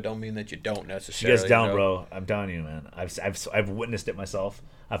don't have it don't mean that you don't She necessarily. gets down, bro. I'm telling you, man. I've witnessed it myself.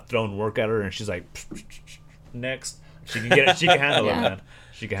 I've thrown work at her, and she's like, next. She can get it. She can handle it, man.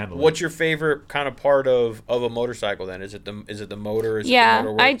 She can handle it. What's your favorite kind of part of a motorcycle then? Is it the motor? Is it the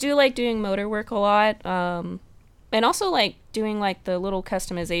motor work? I do like doing motor work a lot. And also like doing like the little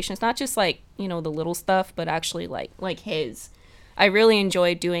customizations, not just like, the little stuff, but actually like his. I really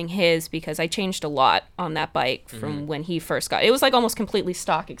enjoyed doing his because I changed a lot on that bike from when he first got it. It was like almost completely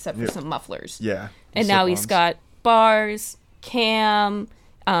stock except for some mufflers. Yeah. And now he's got bars, cam,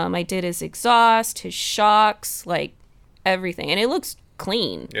 I did his exhaust, his shocks, like everything. And it looks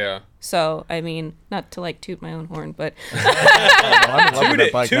clean. Yeah. So, I mean, not to like toot my own horn, but I'm loving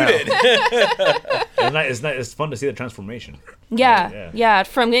that bike now. It's fun to see the transformation. Yeah.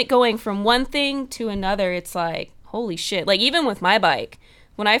 From it going from one thing to another, it's like, holy shit. Like, even with my bike,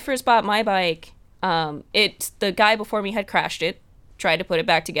 when I first bought my bike, the guy before me had crashed it, tried to put it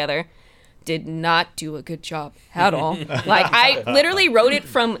back together, did not do a good job at all. Like, I literally rode it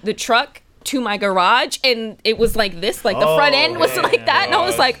from the truck to my garage, and it was like this, like the front end was like that, and I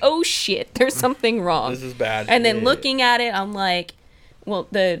was like, oh shit, there's something wrong. This is bad. And then looking at it, I'm like, well,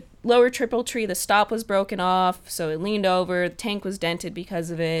 the lower triple tree, the stop was broken off, so it leaned over, the tank was dented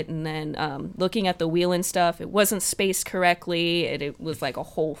because of it, and then looking at the wheel and stuff, it wasn't spaced correctly, it was like a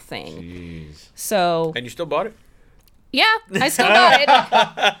whole thing. Jeez. So, And you still bought it? yeah, I still got it.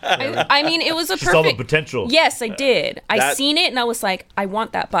 I mean, it was a She saw the perfect... potential. Yes, I did. I That- seen it, and I was like, I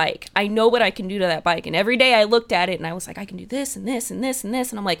want that bike. I know what I can do to that bike. And every day I looked at it, and I was like, I can do this, and this, and this, and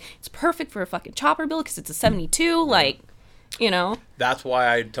this. And I'm like, it's perfect for a fucking chopper build, because it's a 72, like, That's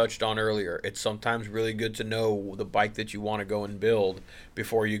why I touched on earlier. It's sometimes really good to know the bike that you want to go and build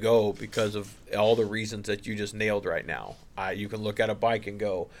before you go because of all the reasons that you just nailed right now. You can look at a bike and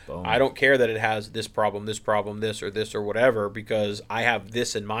go, Boom. I don't care that it has this problem, this or whatever, because I have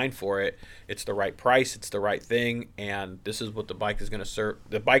this in mind for it. It's the right price, it's the right thing, and this is what the bike is going to serve.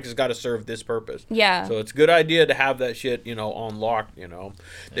 The bike has got to serve this purpose. Yeah. So it's a good idea to have that shit, on lock,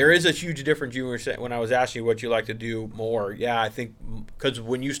 There is a huge difference. You were saying when I was asking you what you like to do more. Yeah, I think because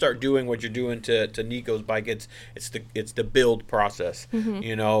when you start doing what you're doing to Niko's bike, it's the build process,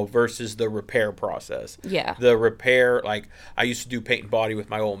 versus the repair process. Yeah. The repair, like I used to do paint and body with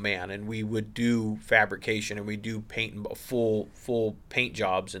my old man, and we would do fabrication and we do paint and full paint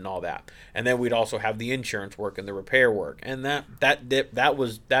jobs and all that, and then we'd also have the insurance work and the repair work, and that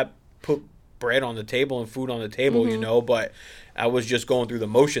put bread on the table and food on the table, but I was just going through the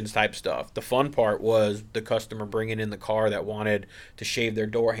motions type stuff. The fun part was the customer bringing in the car that wanted to shave their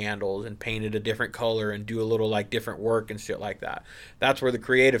door handles and paint it a different color and do a little like different work and shit like that. That's where the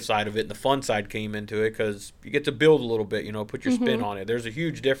creative side of it and the fun side came into it, because you get to build a little bit, put your spin on it. There's a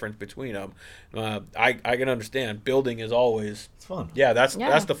huge difference between them. I can understand building is always... It's fun. Yeah, that's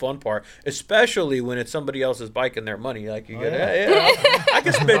the fun part, especially when it's somebody else's bike and their money. Like you I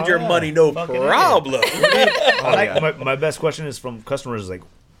can spend your money, no problem. My best question is from customers like,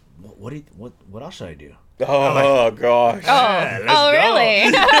 what else should I do? Oh gosh.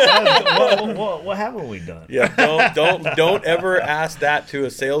 Really? What haven't we done? Yeah, don't ever ask that to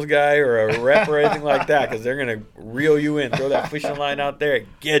a sales guy or a rep or anything like that, because they're gonna reel you in, throw that fishing line out there, and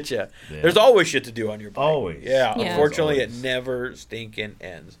get you. Yeah. There's always shit to do on your bike. Always. Yeah. Yeah. Unfortunately, Always. it never stinking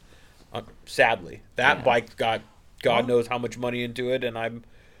ends. Sadly, that bike got God knows how much money into it, and I'm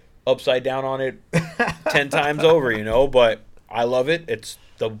upside down on it 10 times over, but I love it. It's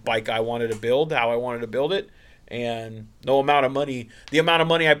the bike I wanted to build, how I wanted to build it, and the amount of money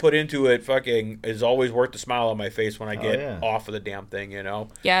I put into it fucking is always worth the smile on my face when I get off of the damn thing,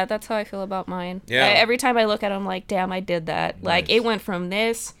 Yeah, that's how I feel about mine. Yeah. Every time I look at it, I'm like, damn, I did that. Nice. Like, it went from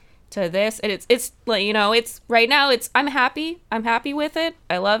this to this, and it's like, it's right now, I'm happy with it.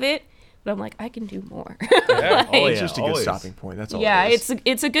 I love it. But I'm like, I can do more. Yeah. It's just a good stopping point. That's all. Yeah, it is.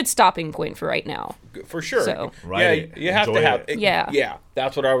 it's a good stopping point for right now. For sure. So. Ride you have to enjoy have it. Yeah,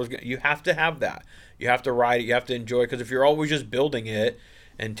 that's what I was you have to have that. You have to ride it, you have to enjoy it, because if you're always just building it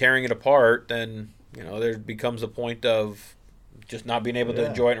and tearing it apart, then there becomes a point of just not being able to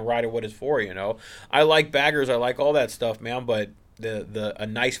enjoy it and ride it what it's for. I like baggers, I like all that stuff, man, but a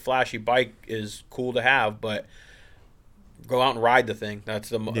nice flashy bike is cool to have, but go out and ride the thing. That's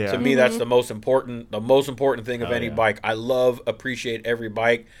to me that's the most important thing of any bike. I appreciate every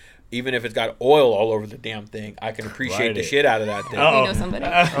bike, even if it's got oil all over the damn thing, I can appreciate the shit out of that thing. You know somebody.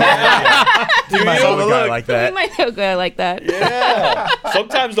 You might know a guy like that. You might know a guy like that. Yeah.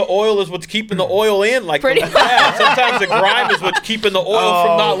 Sometimes the oil is what's keeping the oil in. Like Pretty from the past. Sometimes the grime is what's keeping the oil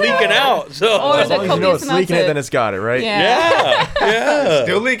from not leaking out. So Or As the long as you know it's copious leaking amounts it, of- then it's got it, right? yeah.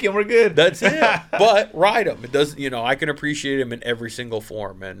 Still leaking. We're good. That's it. But ride them. It does. I can appreciate them in every single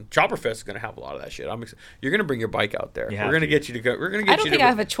form. And Chopper Fest is going to have a lot of that shit. You're going to bring your bike out there. You We're have going to to. get you to go. We're going to get I don't you think to. I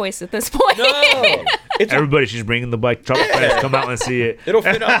have a choice at this point. No. It's Everybody, she's bringing the bike. Trouble Fest, come out and see it. It'll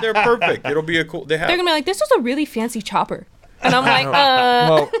fit out there perfect. It'll be a cool. They have. They're gonna be like, "This was a really fancy chopper," and I'm like,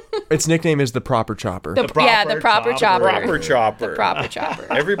 Well, its nickname is the proper chopper. the proper chopper. proper chopper. The proper chopper.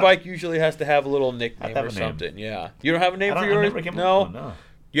 Every bike usually has to have a little nickname have or a name. something. Yeah. You don't have a name for I yours? never came up No. with one, no.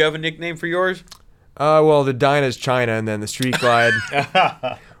 You have a nickname for yours? Well, the Dyna's China, and then the Street Glide.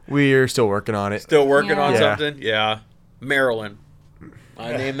 We're still working on it. Still working on Yeah. something? Yeah. Maryland.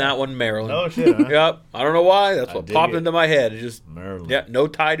 I named that one Maryland. Oh shit! Huh? Yep. I don't know why. That's what dig popped it. into my head. It just Maryland. yeah, no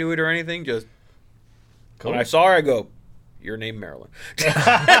tie to it or anything. Just Cool. when I saw her, I go, "Your name Maryland."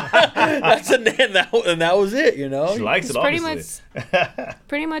 That's a name, and that was it. She likes It's it. pretty Obviously.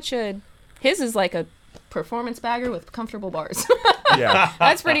 Pretty much his is like a performance bagger with comfortable bars. Yeah.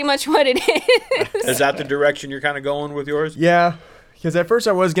 That's pretty much what it is. Is that the direction you're kind of going with yours? Yeah. Because at first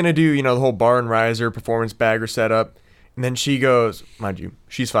I was going to do, the whole bar and riser performance bagger setup. And then she goes, mind you,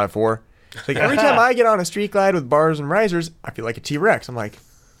 she's 5'4". She's like, every time I get on a Street Glide with bars and risers, I feel like a T-Rex. I'm like,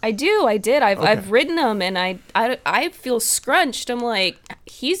 I did. I've ridden him, and I feel scrunched. I'm like,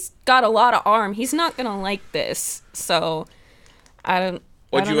 he's got a lot of arm. He's not gonna like this. So I don't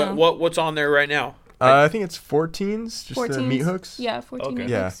know. What's on there right now? I think it's 14s, just 14s? the meat hooks. Yeah, 14 Okay. meat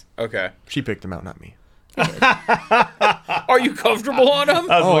Yeah. hooks. Okay. She picked them out, not me. Are you comfortable on them?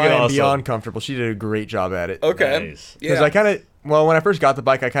 That's Oh, I looking am awesome. beyond comfortable. She did a great job at it. Okay. Nice. Because Yeah. when I first got the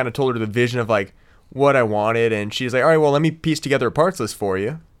bike, I kind of told her the vision of like what I wanted, and she's like, all right, well, let me piece together a parts list for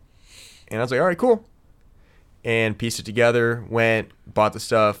you. And I was like, all right, cool. And pieced it together, went, bought the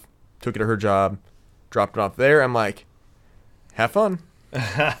stuff, took it to her job, dropped it off there. I'm like, have fun.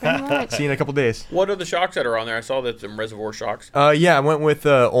 Pretty much. See you in a couple days. What are the shocks that are on there? I saw that some reservoir shocks. Yeah, I went with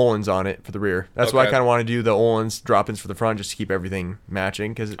Olin's on it for the rear. That's why I Okay. kind of want to do the Olin's drop-ins for the front just to keep everything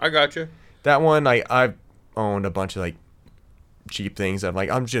matching. Because I got you. that one, I've owned a bunch of like cheap things. I'm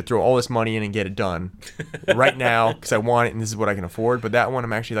just gonna throw all this money in and get it done right now because I want it and this is what I can afford. But that one,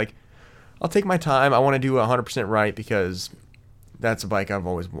 I'm actually like, I'll take my time. I want to do it 100% right because that's a bike I've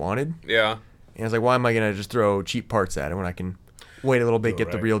always wanted. Yeah. And I was like, why am I gonna just throw cheap parts at it when I can wait a little bit,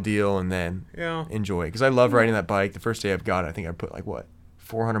 get the right. real deal, and then Yeah. enjoy it? Because I love riding that bike. The first day I've got it, I think I put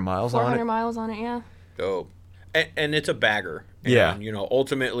 400 miles on 400 it. miles on it, yeah. Dope. And it's a bagger. And, Yeah.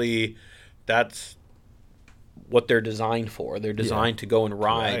 ultimately, that's what they're designed for. They're designed to go and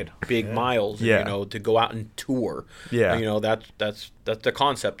ride big miles. And, Yeah. to go out and tour. Yeah. That's the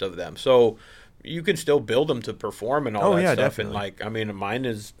concept of them. So you can still build them to perform and all Oh, that yeah, stuff. definitely. And mine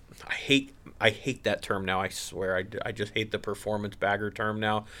is. I hate that term now. I swear, I just hate the performance bagger term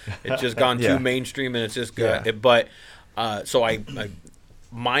now. It's just gone Yeah. too mainstream, and it's just good. Yeah. But so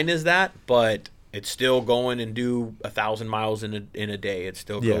mine is that, but it's still going and do 1,000 miles in a day. It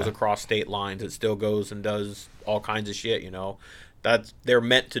still goes Yeah. across state lines. It still goes and does all kinds of shit. They're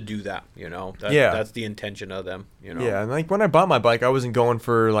meant to do that. Yeah. That's the intention of them. Yeah, and like when I bought my bike, I wasn't going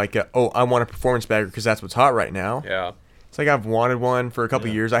for like I want a performance bagger because that's what's hot right now. Yeah. It's like I've wanted one for a couple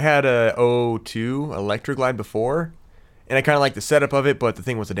years. I had a 02 Electric Glide before, and I kind of liked the setup of it, but the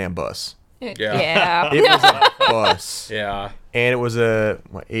thing was a damn bus. Yeah. Yeah. It was a bus. Yeah. And it was a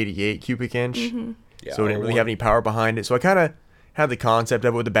 88 cubic inch, Yeah. so it didn't really have any power behind it. So I kind of had the concept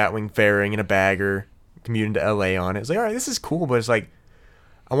of it with the Batwing fairing and a bagger, commuting to LA on it. It's like, all right, this is cool, but it's like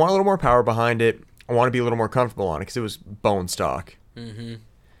I want a little more power behind it. I want to be a little more comfortable on it because it was bone stock. Mm-hmm.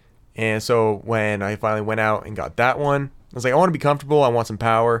 And so when I finally went out and got that one, I was like, I want to be comfortable. I want some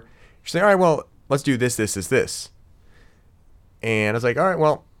power. She's like, all right, well, let's do this. And I was like, all right,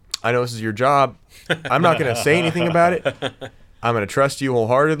 well, I know this is your job. I'm not going to say anything about it. I'm going to trust you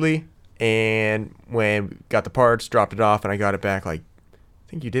wholeheartedly. And when we got the parts, dropped it off, and I got it back, I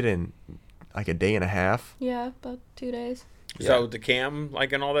think you did it in like a day and a half. Yeah, about 2 days. Is that with the cam,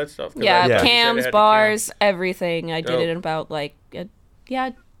 and all that stuff? 'Cause Yeah, I- you said it cams, had the bars, everything. I did Dope. it in about Like a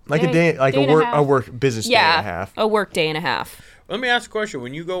and a work business day and a half. a work day and a half. Let me ask a question.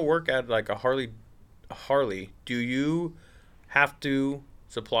 When you go work at like a Harley, do you have to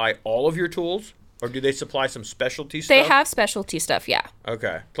supply all of your tools? Or do they supply some specialty stuff? They have specialty stuff, yeah.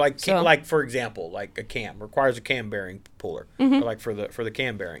 Okay. Like for example, like a cam requires a cam bearing puller. Or like for the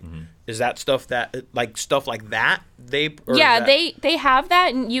cam bearing. Is that stuff that they have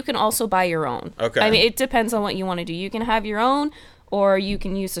that, and you can also buy your own. Okay. I mean, it depends on what you want to do. You can have your own, or you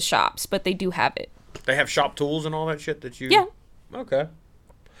can use the shops, but they do have it. They have shop tools and all that shit that you. Yeah. Okay.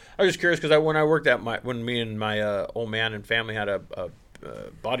 I was just curious because when I worked when me and my old man and family had a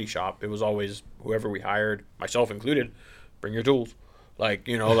body shop, it was always whoever we hired, myself included, bring your tools. Like,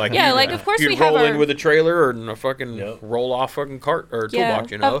 of course we have roll in with a trailer or a fucking roll off fucking cart or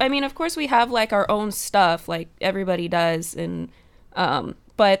toolbox, I mean, of course we have like our own stuff, like everybody does, and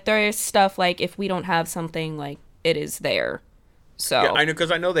but there is stuff like if we don't have something, like it is there. So yeah, I know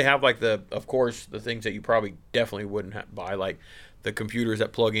because I know they have like the things that you probably definitely wouldn't buy, like the computers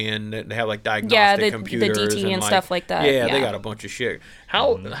that plug in. They have like diagnostic computers, the DT and like, stuff like that. Yeah, they got a bunch of shit.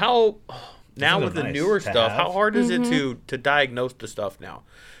 How now with the newer stuff, how hard is it to diagnose the stuff now?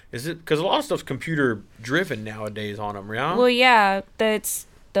 Is it because a lot of stuff's computer driven nowadays on them, right? Well, yeah, that's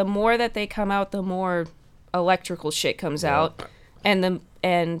the more that they come out, the more electrical shit comes out, and the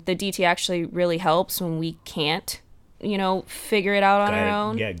DT actually really helps when we can't, figure it out on our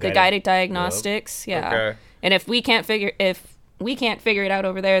own. Yeah, the guided diagnostics, Okay. And if we can't figure it out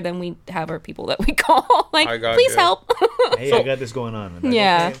over there, then we have our people that we call. Like, please help. Hey, I got this going on.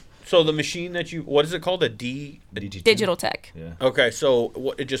 Yeah. Okay. So the machine that what is it called? A Digital Tech. Yeah. Okay,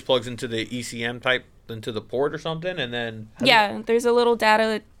 so it just plugs into the ECM type, into the port or something, and then... there's a little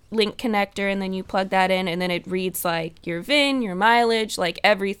data link connector, and then you plug that in, and then it reads, like, your VIN, your mileage, like,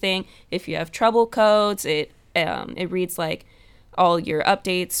 everything. If you have trouble codes, it reads, like, all your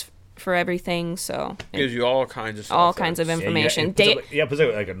updates for everything, so it gives you all kinds of stuff. All kinds of information. Puts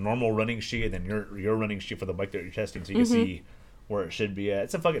like a normal running sheet, and then your running sheet for the bike that you're testing, so you can see where it should be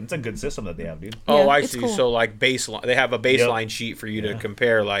at. It's a good system that they have, dude. Oh, I see. Cool. So like baseline, they have a baseline sheet for you to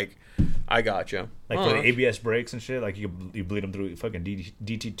compare. Like, I gotcha. Like for the ABS brakes and shit, like you bleed them through fucking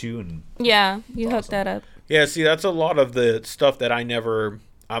DT2 and you hook that up. Yeah, see, that's a lot of the stuff that I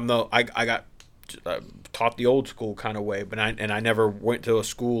got taught the old school kind of way, but I never went to a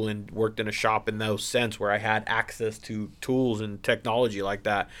school and worked in a shop in those sense where I had access to tools and technology like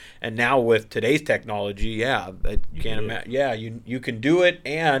that. And now with today's technology, you can't imagine. Yeah, you can do it,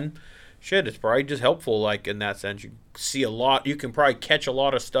 and shit, it's probably just helpful. Like in that sense, you see a lot. You can probably catch a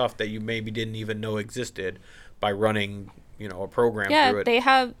lot of stuff that you maybe didn't even know existed by running, a program through it.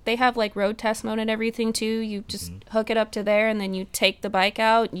 they have like road test mode and everything too. You just hook it up to there, and then you take the bike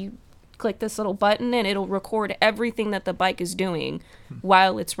out. You click this little button and it'll record everything that the bike is doing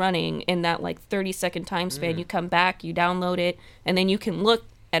while it's running in that like 30-second time span. You come back, you download it, and then you can look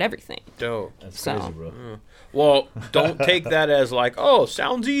at everything. Dope. That's crazy, bro. Well, don't take that as like, oh,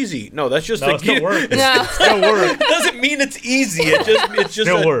 sounds easy. No, that's just it's still work. It's still work. It doesn't mean it's easy. It's just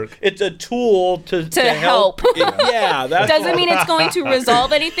still work. It's a tool to help. That doesn't mean it's going to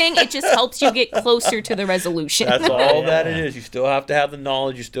resolve anything. It just helps you get closer to the resolution. That's all that it is. You still have to have the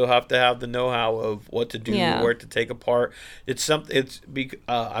knowledge. You still have to have the know-how of what to do, where to take apart. It's something.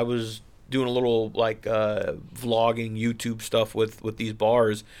 I was doing a little like vlogging YouTube stuff with these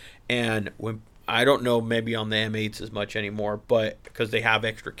bars, and when I don't know, maybe on the M8s as much anymore, but because they have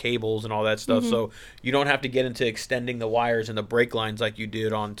extra cables and all that stuff, so you don't have to get into extending the wires and the brake lines like you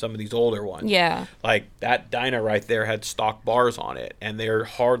did on some of these older ones. Yeah. Like that Dyna right there had stock bars on it, and they're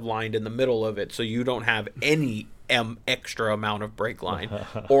hard lined in the middle of it, so you don't have any extra amount of brake line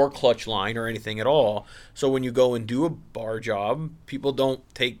or clutch line or anything at all. So when you go and do a bar job, people don't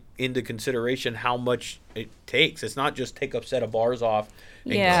take into consideration how much it takes. It's not just take a set of bars off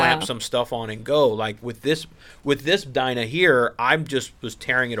and clamp some stuff on and go. Like with this Dyna here, I'm just was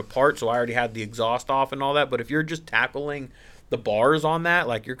tearing it apart, so I already had the exhaust off and all that. But if you're just tackling the bars on that,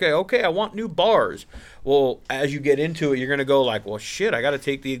 like you're okay, I want new bars. Well, as you get into it, you're gonna go like, well, shit, I got to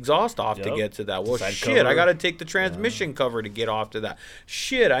take the exhaust off to get to that. Well, shit, I got to take the transmission cover to get off to that.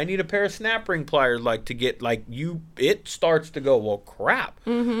 Shit, I need a pair of snap ring pliers to get It starts to go, well, crap.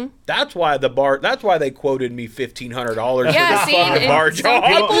 That's why they quoted me $1,500 for this fucking bar job.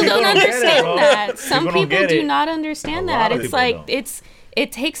 Some people don't understand that. Some people do not understand that. It's like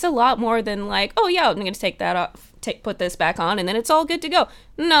it takes a lot more than like, oh yeah, I'm gonna take that off. Put this back on, and then it's all good to go.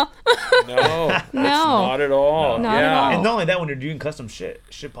 No. No, not at all. Not at all. And not only that, when you're doing custom shit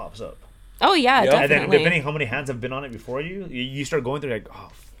pops up. Oh yeah, definitely. And then depending how many hands have been on it before you start going through like, oh,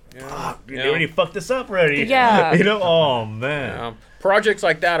 fuck, they already fucked this up already. Yeah. Oh man. Projects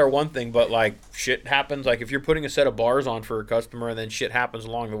like that are one thing, but like shit happens. Like if you're putting a set of bars on for a customer and then shit happens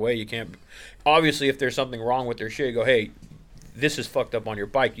along the way, you can't. Obviously, if there's something wrong with their shit, you go, hey, this is fucked up on your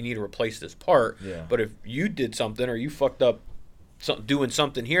bike, you need to replace this part. Yeah. But if you did something or you fucked up doing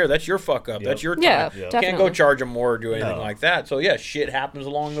something here, that's your fuck up. Yep. That's your time. Yeah, You definitely. can't go charge them more or do anything No. like that. So yeah, shit happens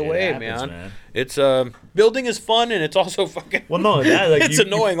along the Shit way, happens, man. man. It's building is fun and it's also fucking like it's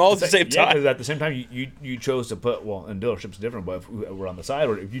annoying all at the same time. Because at the same time, you chose to put, well, in dealerships different, but if we're on the side,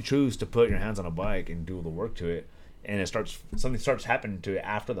 or if you choose to put your hands on a bike and do the work to it, and something starts happening to it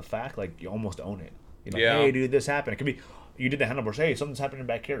after the fact, like you almost own it. You're like, Yeah. hey, dude, this happened. It could be you did the handlebars. Hey, something's happening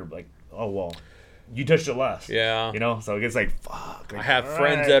back here. Like, oh well, you touched it last. Yeah. You know, so it gets like, fuck. Like, I have all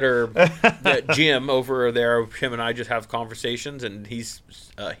friends right. that are that Jim over there. Him and I just have conversations, and he's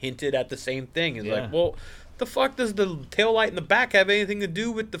hinted at the same thing. He's Yeah. like, "Well, the fuck does the tail light in the back have anything to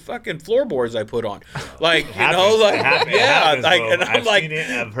do with the fucking floorboards I put on?" Like, It you know, happens. like It happens, yeah, like, bro. and I'm I've like, seen it,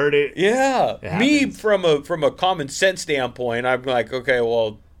 I've heard it. yeah, It me happens. from a common sense standpoint, I'm like, okay,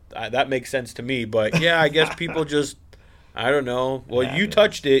 well, that makes sense to me, but yeah, I guess people just. I don't know. Well, Yeah, you man.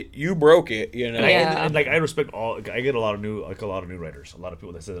 touched it. You broke it. You know. Yeah. And, like, I respect all. Like, I get a lot of new riders. A lot of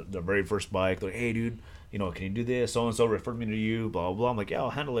people that say their very first bike. They're like, hey, dude, you know, can you do this? So and so referred me to you. Blah blah blah. I'm like, yeah, I'll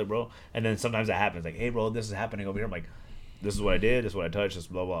handle it, bro. And then sometimes that happens. Like, hey, bro, this is happening over here. I'm like, this is what I did. This is what I touched. This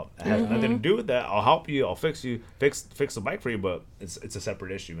blah blah. It has nothing to do with that. I'll help you. I'll fix the bike for you. But it's a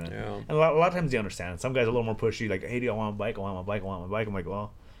separate issue, man. Yeah. And a lot of times they understand. Some guys are a little more pushy. Like, hey, dude, I want a bike. I want my bike. I want my bike. I'm like,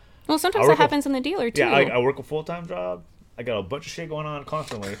 well, Well, sometimes I that work a- happens in the dealer too. yeah, I work a full time job. I got a bunch of shit going on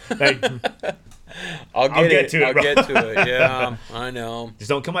constantly. Like, I'll get to it, I'll bro. get to it. Yeah, I know. just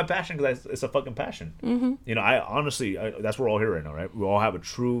don't kill my passion because it's a fucking passion. Mm-hmm. You know, I honestly, that's what we're all here right now, right? We all have a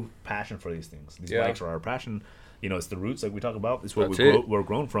true passion for these things. These Yeah. bikes are our passion. You know, it's the roots like we talk about. It's where That's we're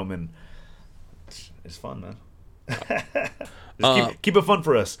grown from, and it's fun, man. Just keep it fun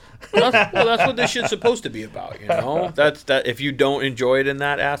for us. That's what this shit's supposed to be about, you know. That's that. If you don't enjoy it in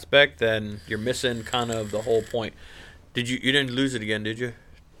that aspect, then you're missing kind of the whole point. You didn't lose it again, did you?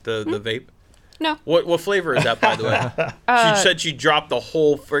 The vape. No. What flavor is that, by the way? She said she dropped the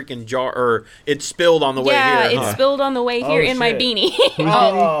whole freaking jar, or it spilled on the way Yeah, here. it spilled on the way here in my shit. beanie.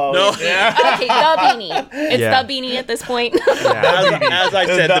 Oh, No. Okay, the beanie. It's Yeah. the beanie at this point. As I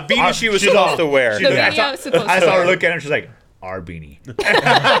said, the beanie she was she's supposed all- to wear. The beanie I was supposed I to saw her wear. look at her. She's like, our beanie.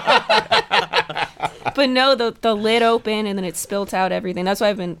 But no, the lid open and then it spilt out everything. That's why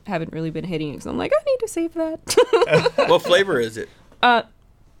haven't really been hitting it because I'm like, I need to save that. What flavor is it?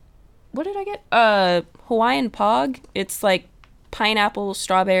 What did I get? Hawaiian Pog. It's like pineapple,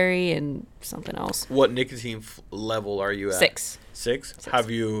 strawberry, and something else. What nicotine level are you at? 6. 6? Were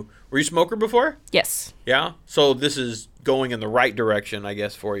you a smoker before? Yes. Yeah. So this is going in the right direction, I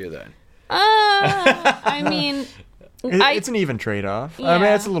guess, for you then. I mean, It's an even trade-off. I mean,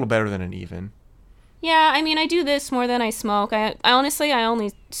 Yeah. it's a little better than an even. yeah. I mean, I do this more than I smoke. I honestly, I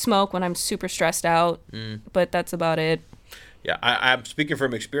only smoke when I'm super stressed out. But that's about it. Yeah, I'm speaking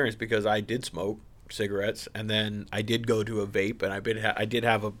from experience because I did smoke cigarettes, and then I did go to a vape, and I did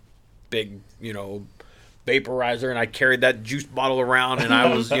have a big, vaporizer, and I carried that juice bottle around, and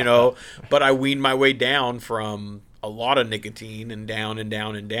I was, but I weaned my way down from a lot of nicotine and down and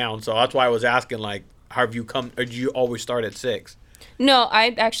down and down. So that's why I was asking, like, how have you come, or do you always start at 6? No,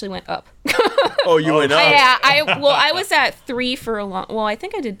 I actually went up. Oh, you went up? Yeah, I was at 3 for a long. Well, I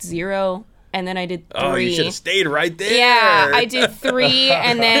think I did 0, and then I did 3. Oh, you should have stayed right there. Yeah, I did 3,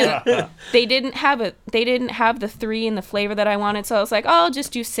 and then they didn't have the 3 in the flavor that I wanted, so I was like, oh, I'll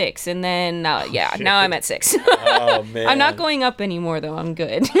just do 6, and then now I'm at 6. Oh, man. I'm not going up anymore though. I'm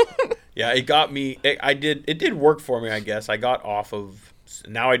good. Yeah, it got me. It did work for me, I guess. I got off of.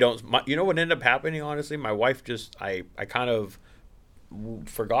 Now I don't. You know what ended up happening? Honestly, my wife just. I kind of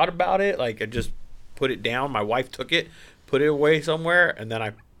forgot about it. Like I just put it down. My wife took it, put it away somewhere, and then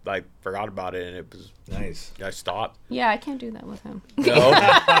I forgot about it, and it was Nice. I stopped. Yeah, I can't do that with him.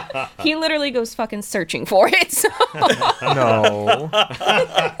 No. He literally goes fucking searching for it. So. No.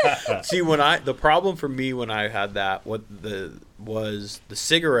 See, the problem for me when I had that, was the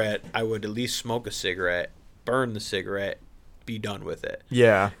cigarette. I would at least smoke a cigarette, burn the cigarette, be done with it.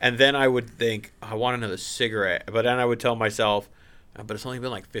 Yeah. And then I would think, I want another cigarette. But then I would tell myself, but it's only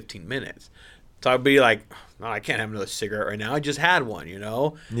been like 15 minutes. So I'd be like, no, I can't have another cigarette right now. I just had one,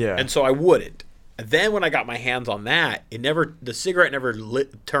 Yeah. And so I wouldn't. And then when I got my hands on that, the cigarette never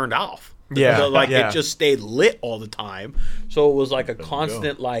turned off. Yeah. So, Yeah. it just stayed lit all the time. So it was like a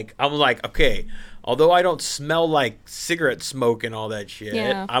constant, I'm like, okay, although I don't smell like cigarette smoke and all that shit,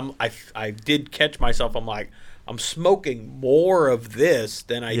 Yeah. I did catch myself. I'm like, I'm smoking more of this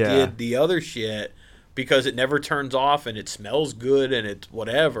than I did the other shit because it never turns off and it smells good and it's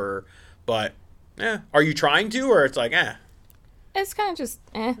whatever. But, are you trying to, or it's like, It's kind of just,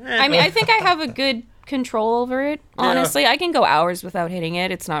 I mean, I think I have a good control over it. Honestly, I can go hours without hitting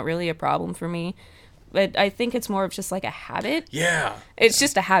it. It's not really a problem for me. But I think it's more of just like a habit. Yeah. It's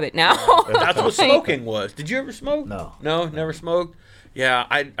just a habit now. That's what smoking was. Did you ever smoke? No. No, never smoked? Yeah,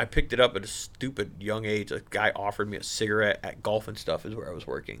 I picked it up at a stupid young age. A guy offered me a cigarette at Golf and Stuff is where I was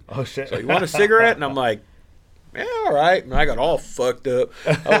working. Oh, shit. So, you want a cigarette? And I'm like, yeah, all right. And I got all fucked up.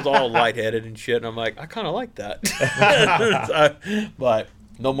 I was all lightheaded and shit. And I'm like, I kind of like that. But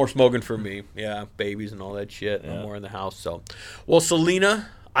no more smoking for me. Yeah, babies and all that shit. No more in the house. So, well, Selena,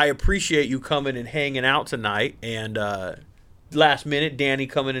 I appreciate you coming and hanging out tonight. And last minute, Danny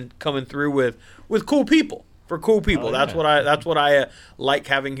coming through with cool people. For cool people. Oh, that's what I like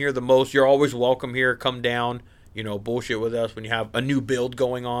having here the most. You're always welcome here. Come down. Bullshit with us when you have a new build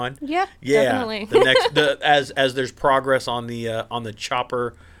going on. Yeah, definitely. As there's progress on the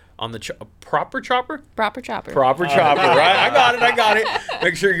chopper, proper chopper. Proper chopper. Proper chopper, right? I got it.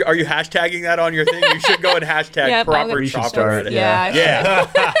 Make sure. Are you hashtagging that on your thing? You should go and hashtag proper chopper. Yeah.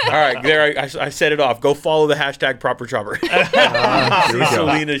 All right, there. I set it off. Go follow the hashtag proper chopper.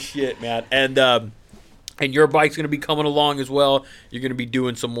 Selena's shit, man. And your bike's going to be coming along as well. You're going to be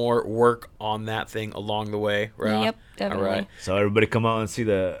doing some more work on that thing along the way, right? Yep, definitely. All right. So everybody come out and see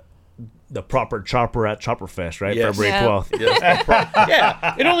the proper chopper at Chopper Fest, right? Yes. February 12th. Yes,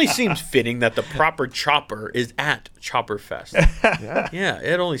 yeah, it only seems fitting that the proper chopper is at Chopper Fest. Yeah,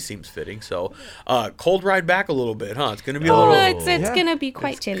 it only seems fitting. So, cold ride back a little bit, huh? It's going to be a little. It's going to be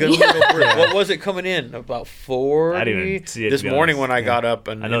quite chilly. What was it coming in? About 40? I didn't even see it, this to be morning honest. when I got up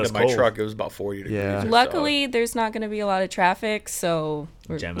and into my cold. truck, it was about 40 degrees. Yeah. Luckily, there's not going to be a lot of traffic, so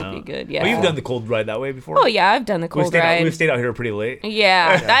we'll be good. Yeah. Well, you've done the cold ride that way before? Oh, yeah, I've done the cold ride. We've stayed out here pretty late.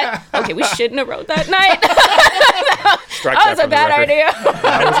 Yeah. Okay, we shouldn't have rode that night. Strike that was a bad idea.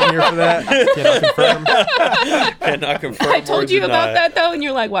 I wasn't here for that. Cannot confirm. I told you about that, though, and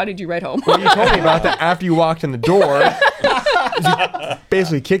you're like, why did you ride home? Well, you told me about that after you walked in the door. You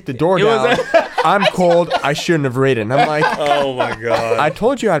basically kicked the door down. I'm cold. I shouldn't have ridden. I'm like, oh, my God. I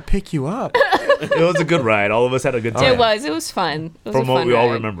told you I'd pick you up. It was a good ride. All of us had a good time. It was fun. It was From a what fun we all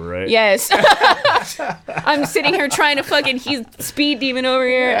ride. remember, right? Yes. I'm sitting here trying to he's speed demon over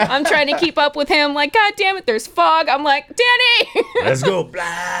here. I'm trying to keep up with him. Like, God damn it, there's fog. I'm like, Danny. Let's go.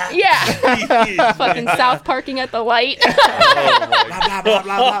 Blah. Yeah. Fucking South Parking at the light. Blah, blah, blah,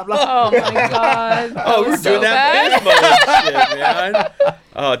 blah, blah. Oh my God. Oh, we're doing that shit, man.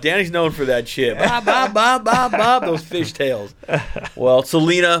 Oh, Danny's known for that shit. Bob, bob, bob, bob, bob. Those fishtails. Well,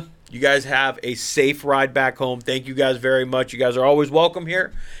 Selena, you guys have a safe ride back home. Thank you guys very much. You guys are always welcome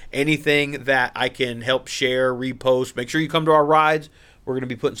here. Anything that I can help share, repost, make sure you come to our rides. We're going to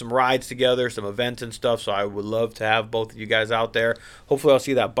be putting some rides together, some events and stuff, so I would love to have both of you guys out there. Hopefully I'll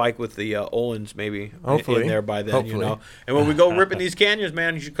see that bike with the Olins maybe in there by then, you know. And when we go ripping these canyons,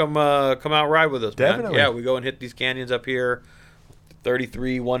 man, you should come out ride with us, man. Definitely. Yeah, we go and hit these canyons up here.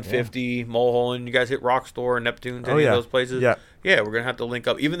 33, 150, Mulholland. You guys hit Rock Store, Neptune's, any of those places? Yeah. Yeah, we're going to have to link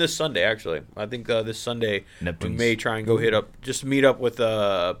up. Even this Sunday, actually. I think this Sunday Neptune's. we may try and go meet up with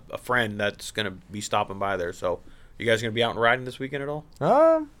a friend that's going to be stopping by there. So, you guys going to be out and riding this weekend at all?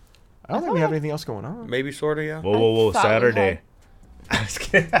 I don't think we have anything else going on. Maybe, sort of, yeah. Whoa, thought we Saturday. I'm just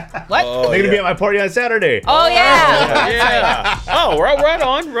kidding. What? Oh, They're going to be at my party on Saturday. Oh, yeah. Yeah. Oh, right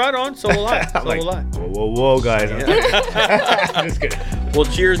on. So will I. So will I. Whoa, guys. I'm just kidding. Well,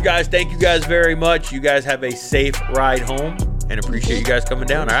 cheers, guys. Thank you guys very much. You guys have a safe ride home, and appreciate you guys coming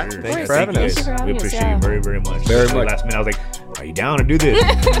down, all right? Thanks for having us. Thank you for having We us, appreciate yeah. you very, very much. Very Especially much. Last minute, I was like, are you down to do this?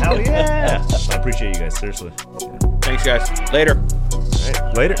 Hell yeah. So I appreciate you guys, seriously. Thanks, guys. Later. All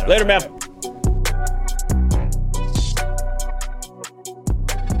right, later. Later, man.